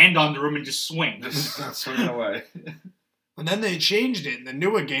just- stand under him and just swing. Just swinging away. And then they changed it. In the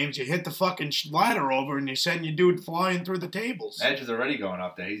newer games, you hit the fucking ladder over and you send your dude flying through the tables. Edge is already going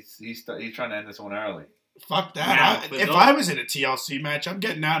up there. He's trying to end this one early. Fuck that. Now, for If those- I was in a TLC match, I'm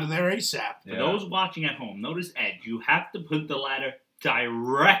getting out of there ASAP. For those watching at home, notice Edge. You have to put the ladder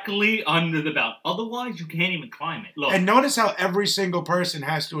directly under the belt. Otherwise, you can't even climb it. Look, And notice how every single person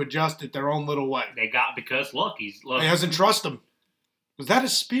has to adjust it their own little way. look, He doesn't trust them. Was that a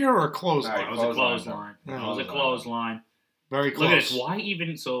spear or a clothesline? All That right, was a clothesline. clothesline. Yeah. That was a clothesline. Very Look at close. this. Why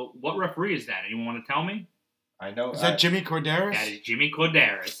even? So, what referee is that? Anyone want to tell me? I know. Is that Jimmy Corderas? That is Jimmy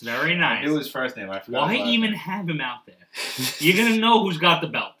Corderas. Very I nice. knew his first name. I forgot. Why his last even name. have him out there? You're gonna know who's got the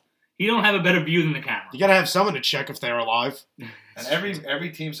belt. He don't have a better view than the camera. You gotta have someone to check if they're alive. And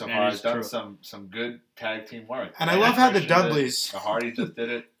every team so That far is has done true. some good tag team work. And I love how the Christian did it. Dudleys. The Hardys just did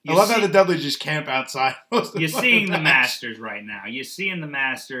it. I love how the Dudleys just camp outside. You're seeing the Masters right now. You're seeing the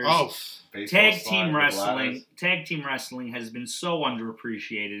Masters. Oh, Baseball Tag slide team with wrestling. ladders. Tag team wrestling has been so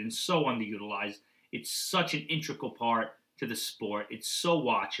underappreciated and so underutilized. It's such an integral part to the sport. It's so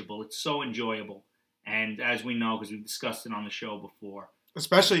watchable. It's so enjoyable. And as we know, because we've discussed it on the show before,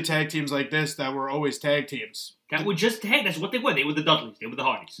 especially tag teams like this that were always tag teams. that were just tag. That's what they were. They were the Dudleys. They were the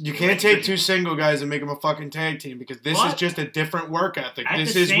Hardys. You They can't were take the- two single guys and make them a fucking tag team because this is But just a different work ethic. at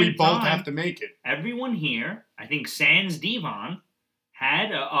This the is we same both time- have to make it. Everyone here, I think Sans Devon,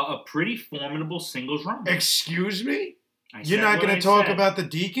 had a pretty formidable singles run. Excuse me? I You're said not what going I to talk said. about the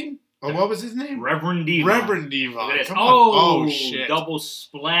Deacon? Or what was his name? Reverend Devon. Reverend Devon. Look at this. Come on. Oh, shit. double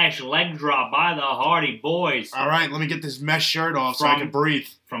splash leg drop by the Hardy Boys. All right, let me get this mesh shirt off so I From- can breathe.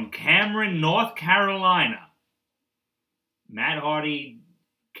 From Cameron, North Carolina. Matt Hardy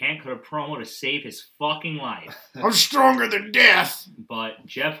can't cut a promo to save his fucking life. I'm stronger than death. But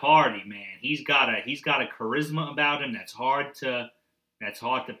Jeff Hardy, man, he's got a charisma about him that's hard to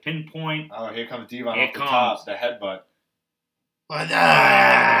pinpoint. Oh, here comes Devon Here off the comes. top, the headbutt. But,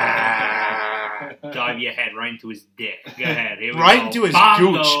 Dive your head right into his dick. Go ahead. Here we right go. into his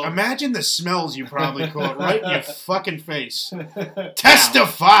Bongo. gooch. Imagine the smells you probably caught right in your fucking face.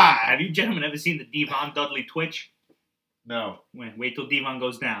 Testify. Have you gentlemen ever seen the Devon Dudley twitch? No. Wait till Devon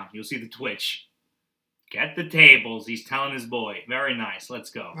goes down. You'll see the twitch. Get the tables. He's telling his boy. Very nice. Let's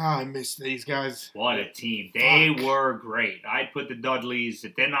go. Oh, I miss these guys. What a team. They Fuck. were great. I'd put the Dudleys,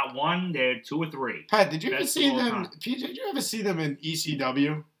 if they're not one, they're 2 or 3. Pat, did you ever Best see of all them? time. Did you ever see them in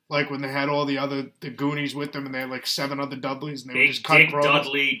ECW? Like when they had all the Goonies with them, and they had like 7 other Dudleys, and they would Big just cut Dick promos.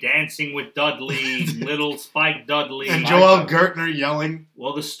 Dudley, Dancing with Dudley, Little Spike Dudley. And Joel Gertner yelling.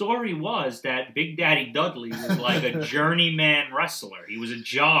 Well, the story was that Big Daddy Dudley was like a journeyman wrestler. He was a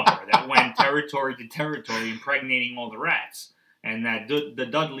jobber that went territory to territory impregnating all the rats. And that the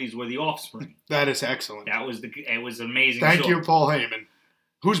Dudleys were the offspring. That is excellent. It was amazing. Thank story. you, Paul Heyman,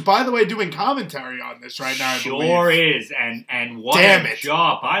 who's by the way doing commentary on this right now. I Sure believe. is. And what Damn a it.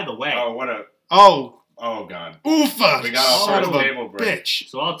 job, by the way. Oh, what a... Oh, Oh, God. oofa! We got our son first of a table break. bitch.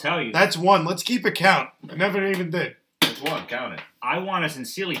 So I'll tell you. That's one. Let's keep a count. I never even did. It's one. Count it. I want to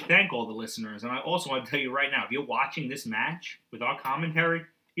sincerely thank all the listeners, and I also want to tell you right now, if you're watching this match with our commentary,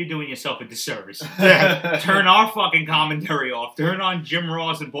 you're doing yourself a disservice. Yeah. Turn our fucking commentary off. Turn on Jim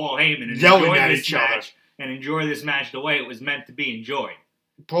Ross and Paul Heyman and Yelling enjoy at this each other. match. And enjoy this match the way it was meant to be enjoyed.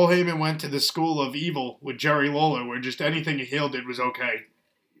 Paul Heyman went to the school of evil with Jerry Lawler, where just anything heel did was okay.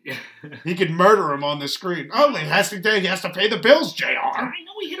 He could murder him on the screen. Oh, he has to pay the bills, JR. I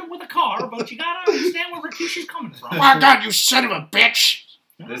know he hit him with a car, but you gotta understand where Rikishi's coming from. Oh my God, you son of a bitch!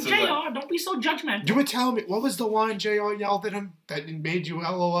 This is JR, like- don't be so judgmental. You were telling me, what was the line JR yelled at him that made you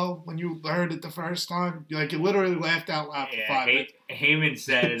LOL when you heard it the first time? You literally laughed out loud for 5 minutes. Heyman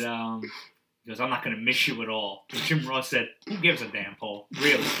said, he goes, I'm not going to miss you at all. And Jim Ross said, who gives a damn, Paul?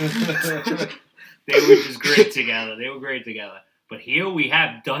 Really? They were just great together. They were great together. But here we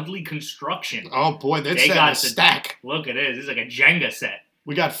have Dudley Construction. Oh boy, that's They set got a the- stack. Look at this. This is like a Jenga set.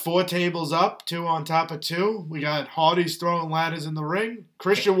 We got 4 tables up, 2 on top of 2. We got Hardy's throwing ladders in the ring.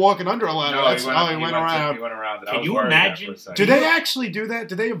 Christian walking under a ladder. No, That's he how he went around. He went around. I Can was you worried there imagine- for a second. Do they actually do that?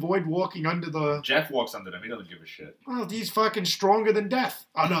 Do they avoid walking under the... Jeff walks under them. He doesn't give a shit. Oh, he's fucking stronger than death.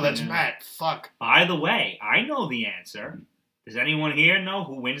 Oh, no, that's Yeah. Matt. Fuck. By the way, I know the answer. Does anyone here know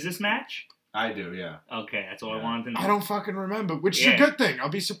who wins this match? I do, yeah. Okay, that's all I Yeah. wanted to know. I don't fucking remember, which is Yeah. a good thing. I'll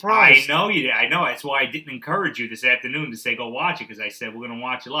be I surprised. know you did. I know. That's why I didn't encourage you this afternoon to say go watch it, because I said we're going to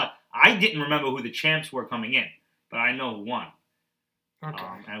watch it live. I didn't remember who the champs were coming in, but I know who won. Okay.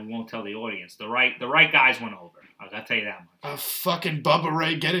 I won't tell the audience. The right guys went over. I'll tell you that much. Fucking Bubba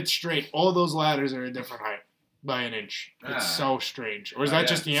Ray, get it straight. All those ladders are a different height by an inch. It's Ah. so strange. Or is Oh, that yeah.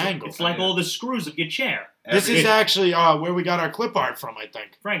 just the angle? It's like all the screws of your chair, This is actually where we got our clip art from, I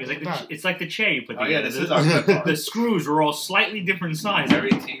think. Frank. It's like Look at it's like the chair you put Oh, together. yeah, this the, is our clip art. the screws are all slightly different sizes.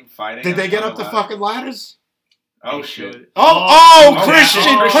 Every team fighting. Did they get on up the ladder. fucking ladders? Oh, They shit. should. Oh, Oh, Christian,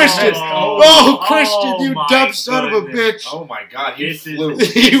 yeah. Christian. Oh, Oh, Christian, you my dumb son of a goodness. bitch. Oh, my God. He This is, flew.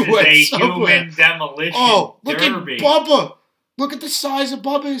 this He is went a somewhere. human demolition Oh, look derby. at Bubba. Look at the size of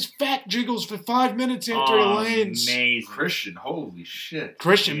Bubba. His fat jiggles for 5 minutes after he lanes. Amazing. Christian, holy shit.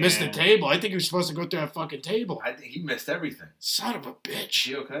 Christian missed the Yeah. table. I think he was supposed to go through that fucking table. I think he missed everything. Son of a Is bitch.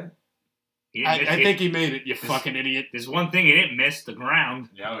 he okay? He I didn't miss- think he made it, you fucking idiot. There's one thing he didn't miss: the ground.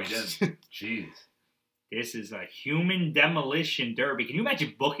 No, he didn't. Jeez. This is a human demolition derby. Can you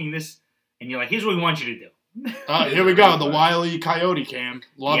imagine booking this? And you're like, here's what we want you to do. Here we go. The Wile E. Coyote cam.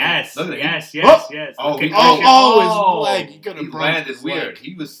 Love it. Yes, Look at it. yes. Oh, Okay, he- Oh, his leg. He could He have broken landed his weird.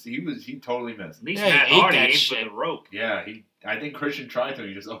 leg. He totally missed. At least Yeah, he Matt ate Hardy that aimed shit. for the rope. Yeah, I think Christian tried to.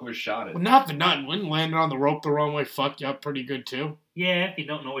 He just overshot it. Well, not for nothing. When landing on the rope the wrong way fucked you up pretty good, too. Yeah, if you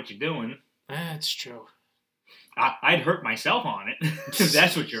don't know what you're doing. That's true. I'd hurt myself on it, if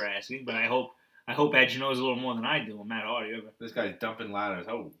that's what you're asking. But I hope Edge knows a little more than I do on Matt Hardy. This guy's dumping ladders.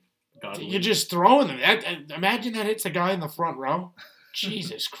 Oh, You're just throwing them. Imagine that hits the guy in the front row.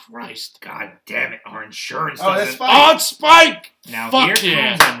 Jesus Christ. God damn it, our insurance Oh, that's doesn't... fine. Oh, it's Spike! Now Fuck here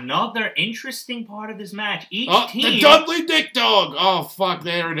yeah. comes another interesting part of this match. Each Oh, team... the Dudley Dick Dog. Oh, fuck,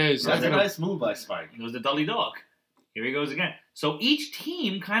 there it is. that's a Look at him. nice move by Spike. It was the Dudley Dog. Here he goes again. So each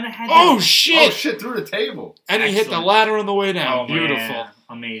team kind of had... Oh, their- shit! Oh shit! Through the table. And he hit the Excellent. ladder on the way down. Oh, Beautiful. man.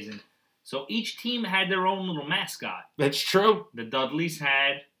 Amazing. So each team had their own little mascot. That's true. The Dudleys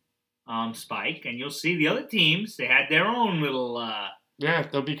had Spike, and you'll see the other teams, they had their own little Yeah,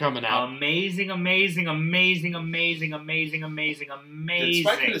 they'll be coming out. amazing Did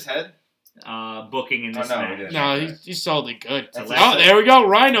Spike hit his head? booking in Oh, this no, he match. didn't. No, he sold it good. That's Oh, it. there we go.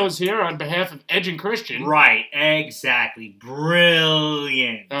 Rhino's here on behalf of Edge and Christian. Right, exactly.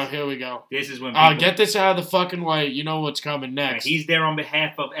 Brilliant. Oh, here we go. This is when Oh, people... get this out of the fucking way. You know what's coming next. He's there on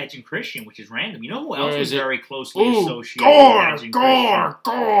behalf of Edge and Christian, which is random. You know who Where else was is it? very closely Ooh, associated with gore, Edge and Christian?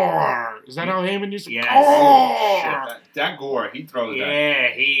 gore. Is that how Heyman used to? Yes. Gore. That Gore, he throws that. Yeah,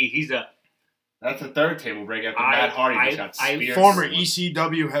 he's a... That's the third table break after I- Matt Hardy just got I- speared. Former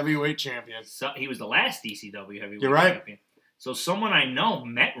ECW heavyweight champion. So, he was the last ECW heavyweight You're right. champion. So someone I know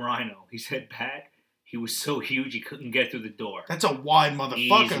met Rhino. He said back, he was so huge he couldn't get through the door. That's a wide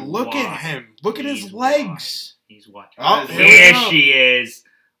motherfucker. He's Look wide. at him. Look at his He's legs. He's what? Oh, There here we There go. she is.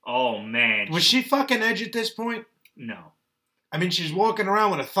 Oh man. Was she fucking Edge at this point? No. I mean, she's walking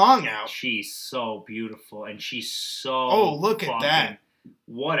around with a thong out. She's so beautiful, and she's so. Oh, look at fucking- that.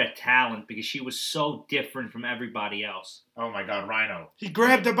 What a talent, because she was so different from everybody else. Oh my God, Rhino. He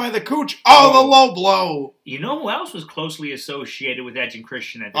grabbed her by the cooch. Oh, the low blow. You know who else was closely associated with Edge and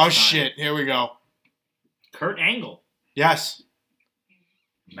Christian at this Oh, time? shit. Here we go. Kurt Angle. Yes.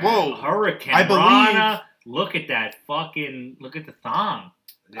 Man. Whoa. Hurricane I believe- Rana. Look at that fucking. Look at the thong.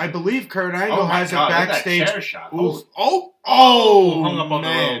 I believe Kurt Angle Oh my has God, a look at that backstage. chair shot. Oof. Oh, Hung up on the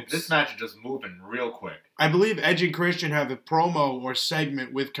man. ropes. This match is just moving real quick. I believe Edge and Christian have a promo or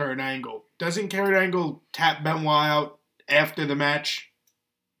segment with Kurt Angle. Doesn't Kurt Angle tap Benoit out after the match?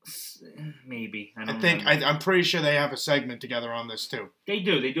 Maybe. I I don't think remember. I'm pretty sure they have a segment together on this too. They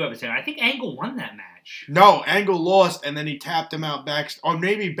do. They do have a segment. I think Angle won that match. No, Angle lost and then he tapped him out backstage. Or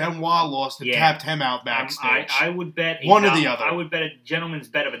maybe Benoit lost and Yeah. tapped him out backstage. I would bet One or the other. I would bet a gentleman's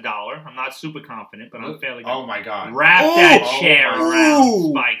bet of $1. I'm not super confident, but I'm fairly Oh my God. Wrap Ooh. that chair Oh. around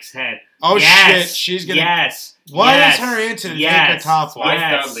Ooh. Spike's head. Oh Yes. shit, she's gonna. Yes. What yes. is her answer to yes. take the top off? Spike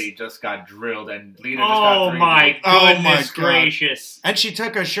Yes. Dudley just got drilled and Lita just got Oh 3D. my Oh my goodness God. gracious. And she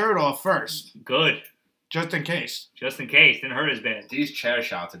took her shirt off first, Good. just in case. Just in case. Didn't hurt as bad. These chair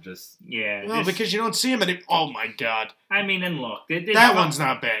shots are just. Yeah. No, because you don't see him any. Oh my god, I mean, and look. There's that no- one's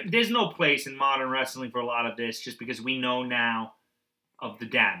not bad. There's no place in modern wrestling for a lot of this just because we know now of the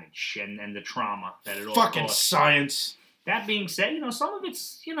damage and the trauma that it all Fucking caused. science. That being said, some of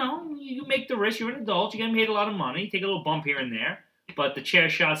it's, you make the risk. You're an adult. You're getting paid a lot of money. Take a little bump here and there. But the chair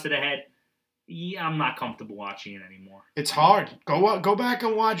shots to the head, yeah, I'm not comfortable watching it anymore. It's hard. Go back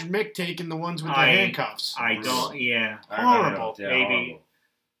and watch Mick taking the ones with the handcuffs. I don't, yeah. Horrible. Yeah, Maybe. horrible.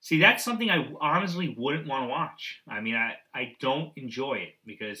 See, that's something I honestly wouldn't want to watch. I mean, I don't enjoy it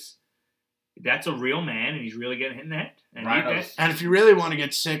because that's a real man and he's really getting hit in the head. And Rhino's- And if you really want to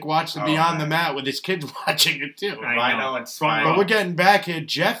get sick, watch the Oh, Beyond the man. Mat with his kids watching it too. I Rhino know. and Front Spike. But we're getting back here.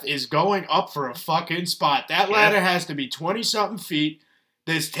 Jeff is going up for a fucking spot. That Yeah. ladder has to be 20-something feet.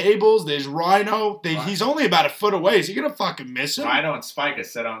 There's tables. There's Rhino. He's only about a foot away. Is he going to fucking miss him? Rhino and Spike are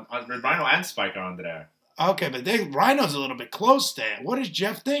set on. Rhino and Spike are under there. Okay, but Rhino's a little bit close there. What is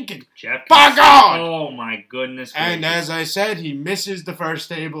Jeff thinking? Jeff. By God! Oh my goodness. And gracious. as I said, he misses the first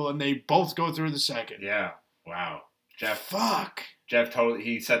table, and they both go through the second. Yeah. Wow. Jeff Fuck. totally.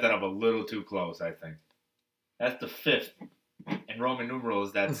 He set that up a little too close. I think. That's the fifth. In Roman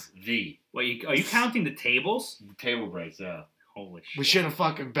numerals, that's V. What, are you counting the tables? The table breaks. Yeah. Holy shit. We should have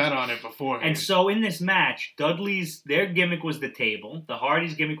fucking bet on it beforehand. And so in this match, their gimmick was the table, the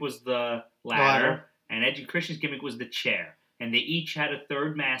Hardys' gimmick was the ladder, Ladder. and Edge and Christian's gimmick was the chair. And they each had a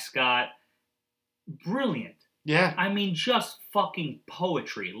third mascot. Brilliant. Yeah. I mean, just fucking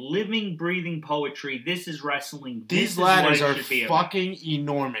poetry. Living, breathing poetry. This is wrestling. These This ladders is what are it should be about. fucking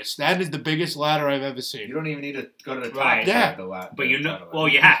enormous. That is the biggest ladder I've ever You seen. don't even need to go to the top. Right. to Yeah. have the But you know, well,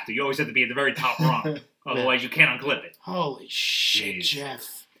 you have to. You always have to be at the very top rung. Otherwise, you can't unclip it. Holy shit, Jeez.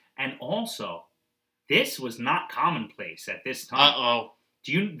 Jeff. And also, this was not commonplace at this time. Uh-oh.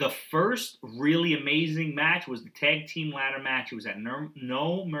 The first really amazing match was the tag team ladder match. It was at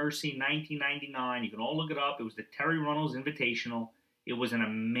No Mercy 1999. You can all look it up. It was the Terry Runnels Invitational. It was an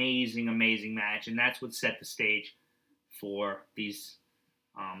amazing, amazing match, and that's what set the stage for these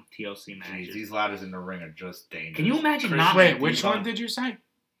TLC matches. Jeez, these ladders in the ring are just dangerous. Can you imagine Christian not- Wait, which Devon- one did you say?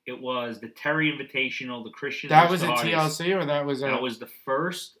 It was the Terry Invitational, the Christian. That was versus a the Hardys. TLC or that was a... That was the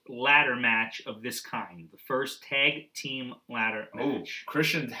first ladder match of this kind. The first tag team ladder Oh, match.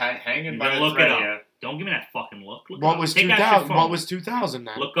 Christian's hanging You by gotta the look thread it up. here. Don't give me that fucking look. Look it What up. was Take out your 2000? phone. What was 2000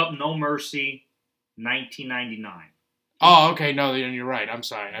 then? Look up No Mercy 1999. Oh, okay. No, then you're right. I'm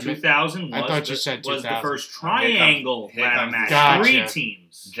sorry. 2000 I was, thought you the, said was the 2000. first triangle Here ladder comes- match. Gotcha. 3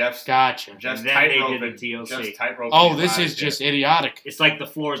 teams. Jeff's Gotcha. Jeff's And then they tightrope. did the TLC. Jeff's tightrope. Oh, these this ladders is just here. idiotic. It's like the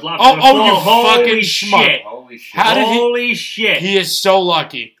floor is lava. Oh, It's oh, gonna you fall. fucking Holy schmuck. shit. Holy shit. How did he- Holy shit. He is so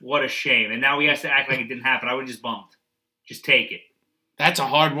lucky. What a shame. And now he has to act like it didn't happen. I would just bummed. Just take it. That's a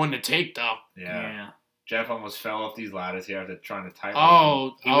hard one to take, though. Yeah. Jeff almost fell off these ladders here after trying to tightrope.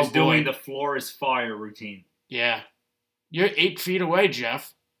 Oh, He was boy. doing the floor is fire routine. Yeah. You're 8 feet away,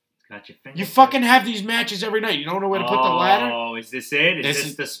 Jeff. Got your finger. You fucking have these matches every night. You don't know where to put the ladder? Oh, is this it? Is This this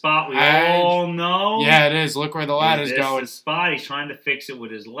is- the spot we I- all know? Yeah, it is. Look where the Is ladder's this going. the spot? He's trying to fix it with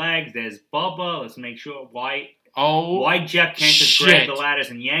his legs. There's Bubba. Let's make sure. Why Jeff can't just grab shit. the ladders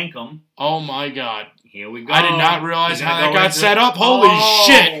and yank them? Oh, my God. Here we go. I did not realize He's how gonna that go got into- set up. Holy Oh!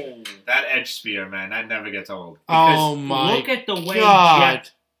 shit. That edge spear, man, that never gets old. Oh, Because my Look at the way God.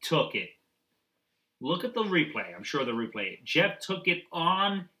 Jeff took it. Look at the replay. I'm sure the replay. Jeff took it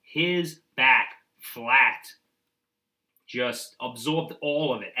on his back, flat. Just absorbed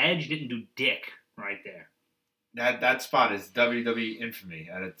all of it. Edge didn't do dick right there. That spot is WWE infamy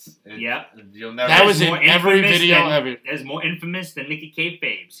at Yep. You'll never. That was There's in more every infamous video than- ever. There's more infamous than Nikki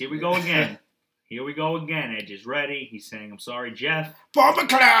Kayfabe's. Here we go again. Here we go again. Edge is ready. He's saying, I'm sorry, Jeff. Bomber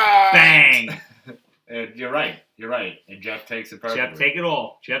clap! Bang! You're right. You're right. And Jeff takes it perfectly. Jeff, take it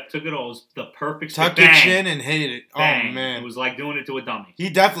all. Jeff took it all. It was the perfect Tuck bang. your chin and hit it. Bang. Oh, man. It was like doing it to a dummy. He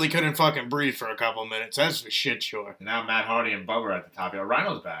definitely couldn't fucking breathe for a couple minutes. That's for shit sure. And now Matt Hardy and Bubba are at the top. Yo,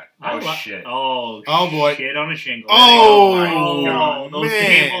 Rhino's back. I Oh, li- shit. Oh, Oh, boy. Shit on a shingle. Oh, There you go. my God, Those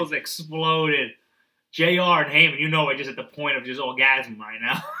man. tables exploded. JR and Heyman, you know, are just at the point of just orgasm right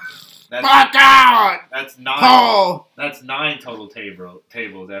now. That's, My God! that's nine. Paul! That's 9 total tables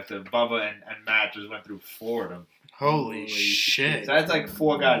after Bubba and Matt just went through 4 of them. Holy Holy shit. So that's like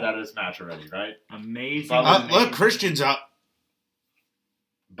 4 guys out of this match already, right? Amazing. Bubba- Look, Christian's up.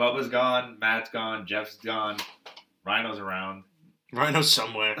 Bubba's gone, Matt's gone, Jeff's gone, Rhino's around, Rhino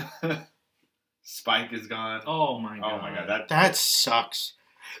somewhere. Spike is gone. Oh my god. Oh my god, That sucks.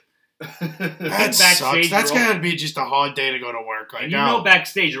 That Backstage, sucks. That's you're all- gotta be just a hard day to go to work. Like, And you know,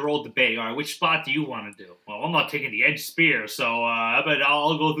 backstage, you're all debating. All right, which spot do you want to do? Well, I'm not taking the edge spear, so but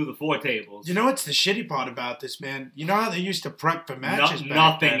I'll go through the 4 tables. you know what's the shitty part about this, man? You know how they used to prep for matches back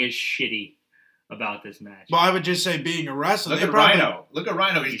nothing then? is shitty about this match. Well, I would just say being a wrestler. Look they at probably- Rhino. Look at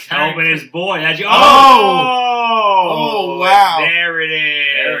Rhino. He's He's carrying. helping his boy. That's you. Oh, wow. There it is.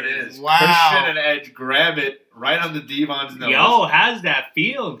 There it is. Wow. Christian and Edge grab it right on the Devon's nose. Yo, how's that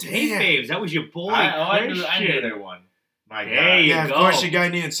feel? Damn. Kayfabe, that was your boy, I knew Christian. they won. My There God. you Yeah, of go. course, your guy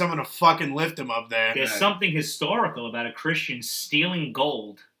needed someone to fucking lift him up there. There's Yeah. something historical about a Christian stealing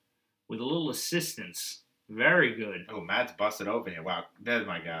gold with a little assistance. Very good. Oh, Matt's busted open here. Wow, there's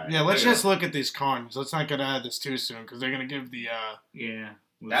my guy. Yeah, let's Look at just look at these cards. Let's not get out of this too soon because they're gonna give the Yeah.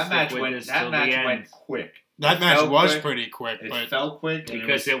 We'll that stick match with went. this That till the match end. went quick. that It match felt was quick. pretty quick, It but felt quick and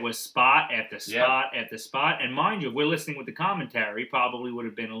Because it it was spot after spot after spot. And mind you, if we're listening with the commentary, probably would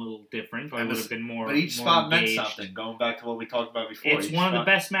have been a little different. Probably And would the- have been more. but each more spot meant engaged. something. Going back to what we talked about before, It's each one of the spot-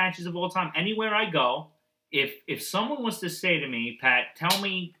 best matches of all time. Anywhere I go, if someone was to say to me, Pat, tell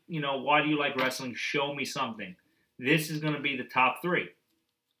me, why do you like wrestling? Show me something. This is going to be the top 3.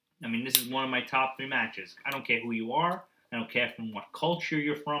 I mean, this is one of my top 3 matches. I don't care who you are. I don't care from what culture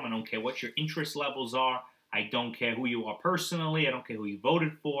you're from. I don't care what your interest levels are. I don't care who you are personally. I don't care who you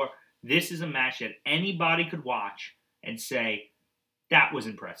voted for. This is a match that anybody could watch and say, that was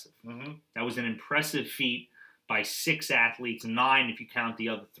impressive. Mhm. That was an impressive feat by 6 athletes, 9 if you count the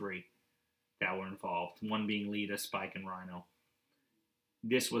other 3 that were involved. One being Lita, Spike, and Rhino.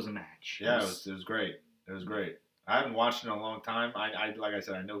 This was a match. Yeah, it was great. It was great. I haven't watched it in a long time. I like I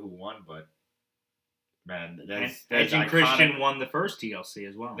said, I know who won, but Man, And there's Edge and iconic, Christian won the first TLC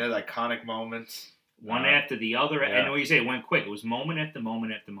as well. There's iconic moments. One after the other. Yeah. And what you say, it went quick. It was moment after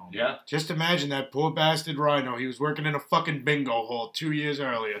moment after moment. Yeah. Just imagine that poor bastard Rhino. He was working in a fucking bingo hall 2 years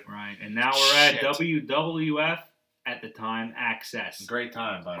earlier. Right. And now we're at Shit. WWF, at the time, Access. Great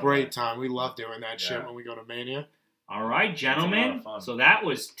time, by the way. Great time. We love doing that shit Yeah. when we go to Mania. All right, It's a lot gentlemen. of fun. So that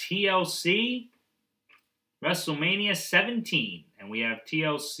was TLC WrestleMania 17. And we have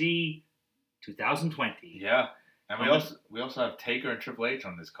TLC 2020. Yeah. And we also have Taker and Triple H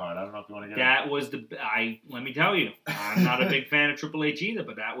on this card. I don't know if you want to get That was let me tell you, I'm not a big fan of Triple H either,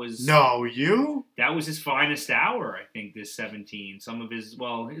 but that was No, you? that was his finest hour, I think, this 17. Some of his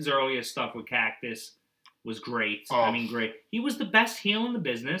earlier stuff with Cactus was great. Oh. I mean, great. He was the best heel in the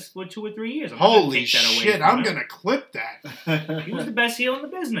business for 2 or 3 years. I'm not gonna Holy take that away shit, from I'm him. going to clip that. it. He was the best heel in the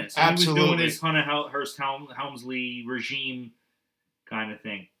business. And He was Absolutely. doing his Hunter Hearst Helmsley regime kind of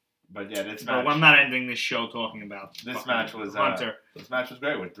thing. But yeah, this But match. I'm not ending this show talking about This fucking match was Hunter. This match was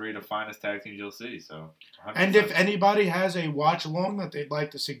great with 3 of the finest tag teams you'll see. So. 100%. And if anybody has a watch along that they'd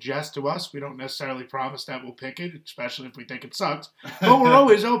like to suggest to us, we don't necessarily promise that we'll pick it, especially if we think it sucks. But we're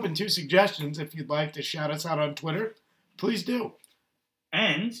always open to suggestions. If you'd like to shout us out on Twitter, please do.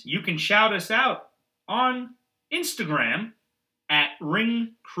 And you can shout us out on Instagram at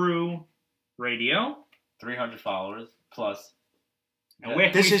Ring Crew Radio. 300 followers plus. And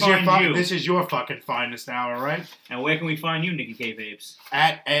where can This we is your find you? this is your fucking finest hour, right? And where can we find you, Nikki K. Babes?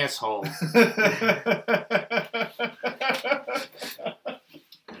 At asshole.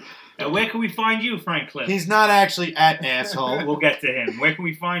 And where can we find you, Frank Cliff? He's not actually at asshole. We'll get to him. Where can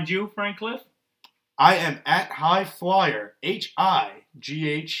we find you, Frank Cliff? I am at High Flyer, HIGHFLYER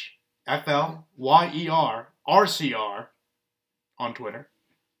on Twitter.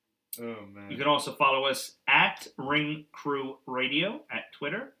 Oh man. You can also follow us at Ring Crew Radio at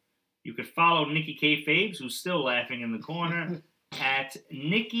Twitter. You could follow Nikki K. Fabes, who's still laughing in the corner, at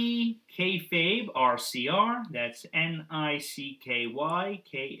Nikki K. Fabe RCR. That's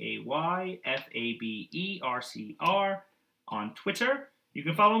NICKYKAYFABE on Twitter. You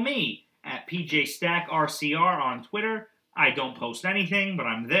can follow me at PJ Stack RCR on Twitter. I don't post anything, but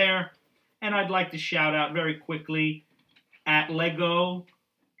I'm there. And I'd like to shout out very quickly at Let Go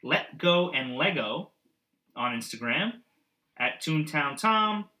and Lego on Instagram, at Toontown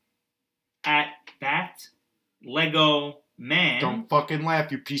Tom, at Bat Lego Man, Don't fucking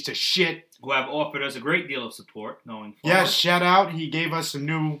laugh, you piece of shit. who have offered us a great deal of support going forward. Yes, shout out. He gave us some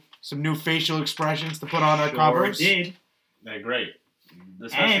new facial expressions to put on our Sure covers. did. They're great.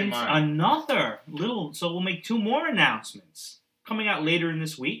 Especially And mine. another little, so we'll make 2 more announcements coming out later in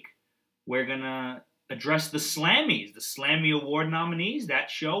this week. We're gonna address the Slammies, the Slammy Award nominees. That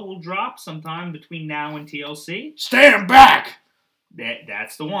show will drop sometime between now and TLC. Stand back!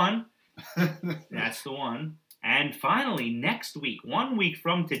 That's the one. That's the one. And finally, next week, 1 week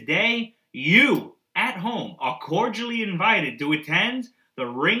from today, you at home are cordially invited to attend the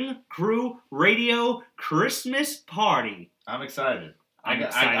Ring Crew Radio Christmas Party. I'm excited. I'm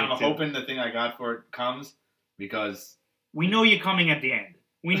excited, I'm too. hoping the thing I got for it comes because We know you're coming at the end.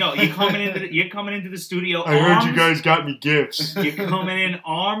 We know you're coming into the studio. I heard you arms- guys got me gifts. You're coming in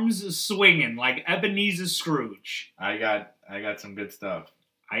arms swinging like Ebenezer Scrooge. I got some good stuff.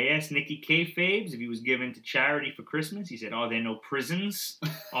 I asked Nikki K. Fabes if he was given to charity for Christmas. He said, "Are there no prisons?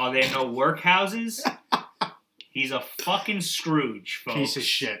 Are there no workhouses?" He's a fucking Scrooge, folks. Piece of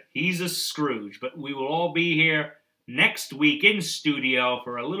shit. He's a Scrooge. But we will all be here next week in studio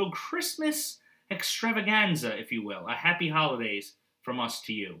for a little Christmas extravaganza, if you will. A happy holidays from us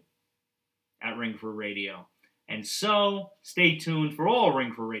to you at Ring for Radio. And so, stay tuned for all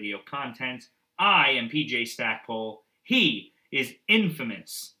Ring for Radio content. I am PJ Stackpole. He is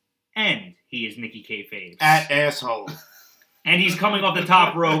infamous. And he is Nikki K. Faves. At asshole. And he's coming off the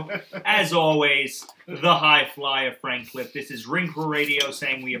top rope, as always, the high flyer, Frank Cliff. This is Ring for Radio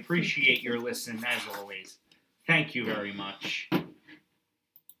saying we appreciate your listen, as always. Thank you very much.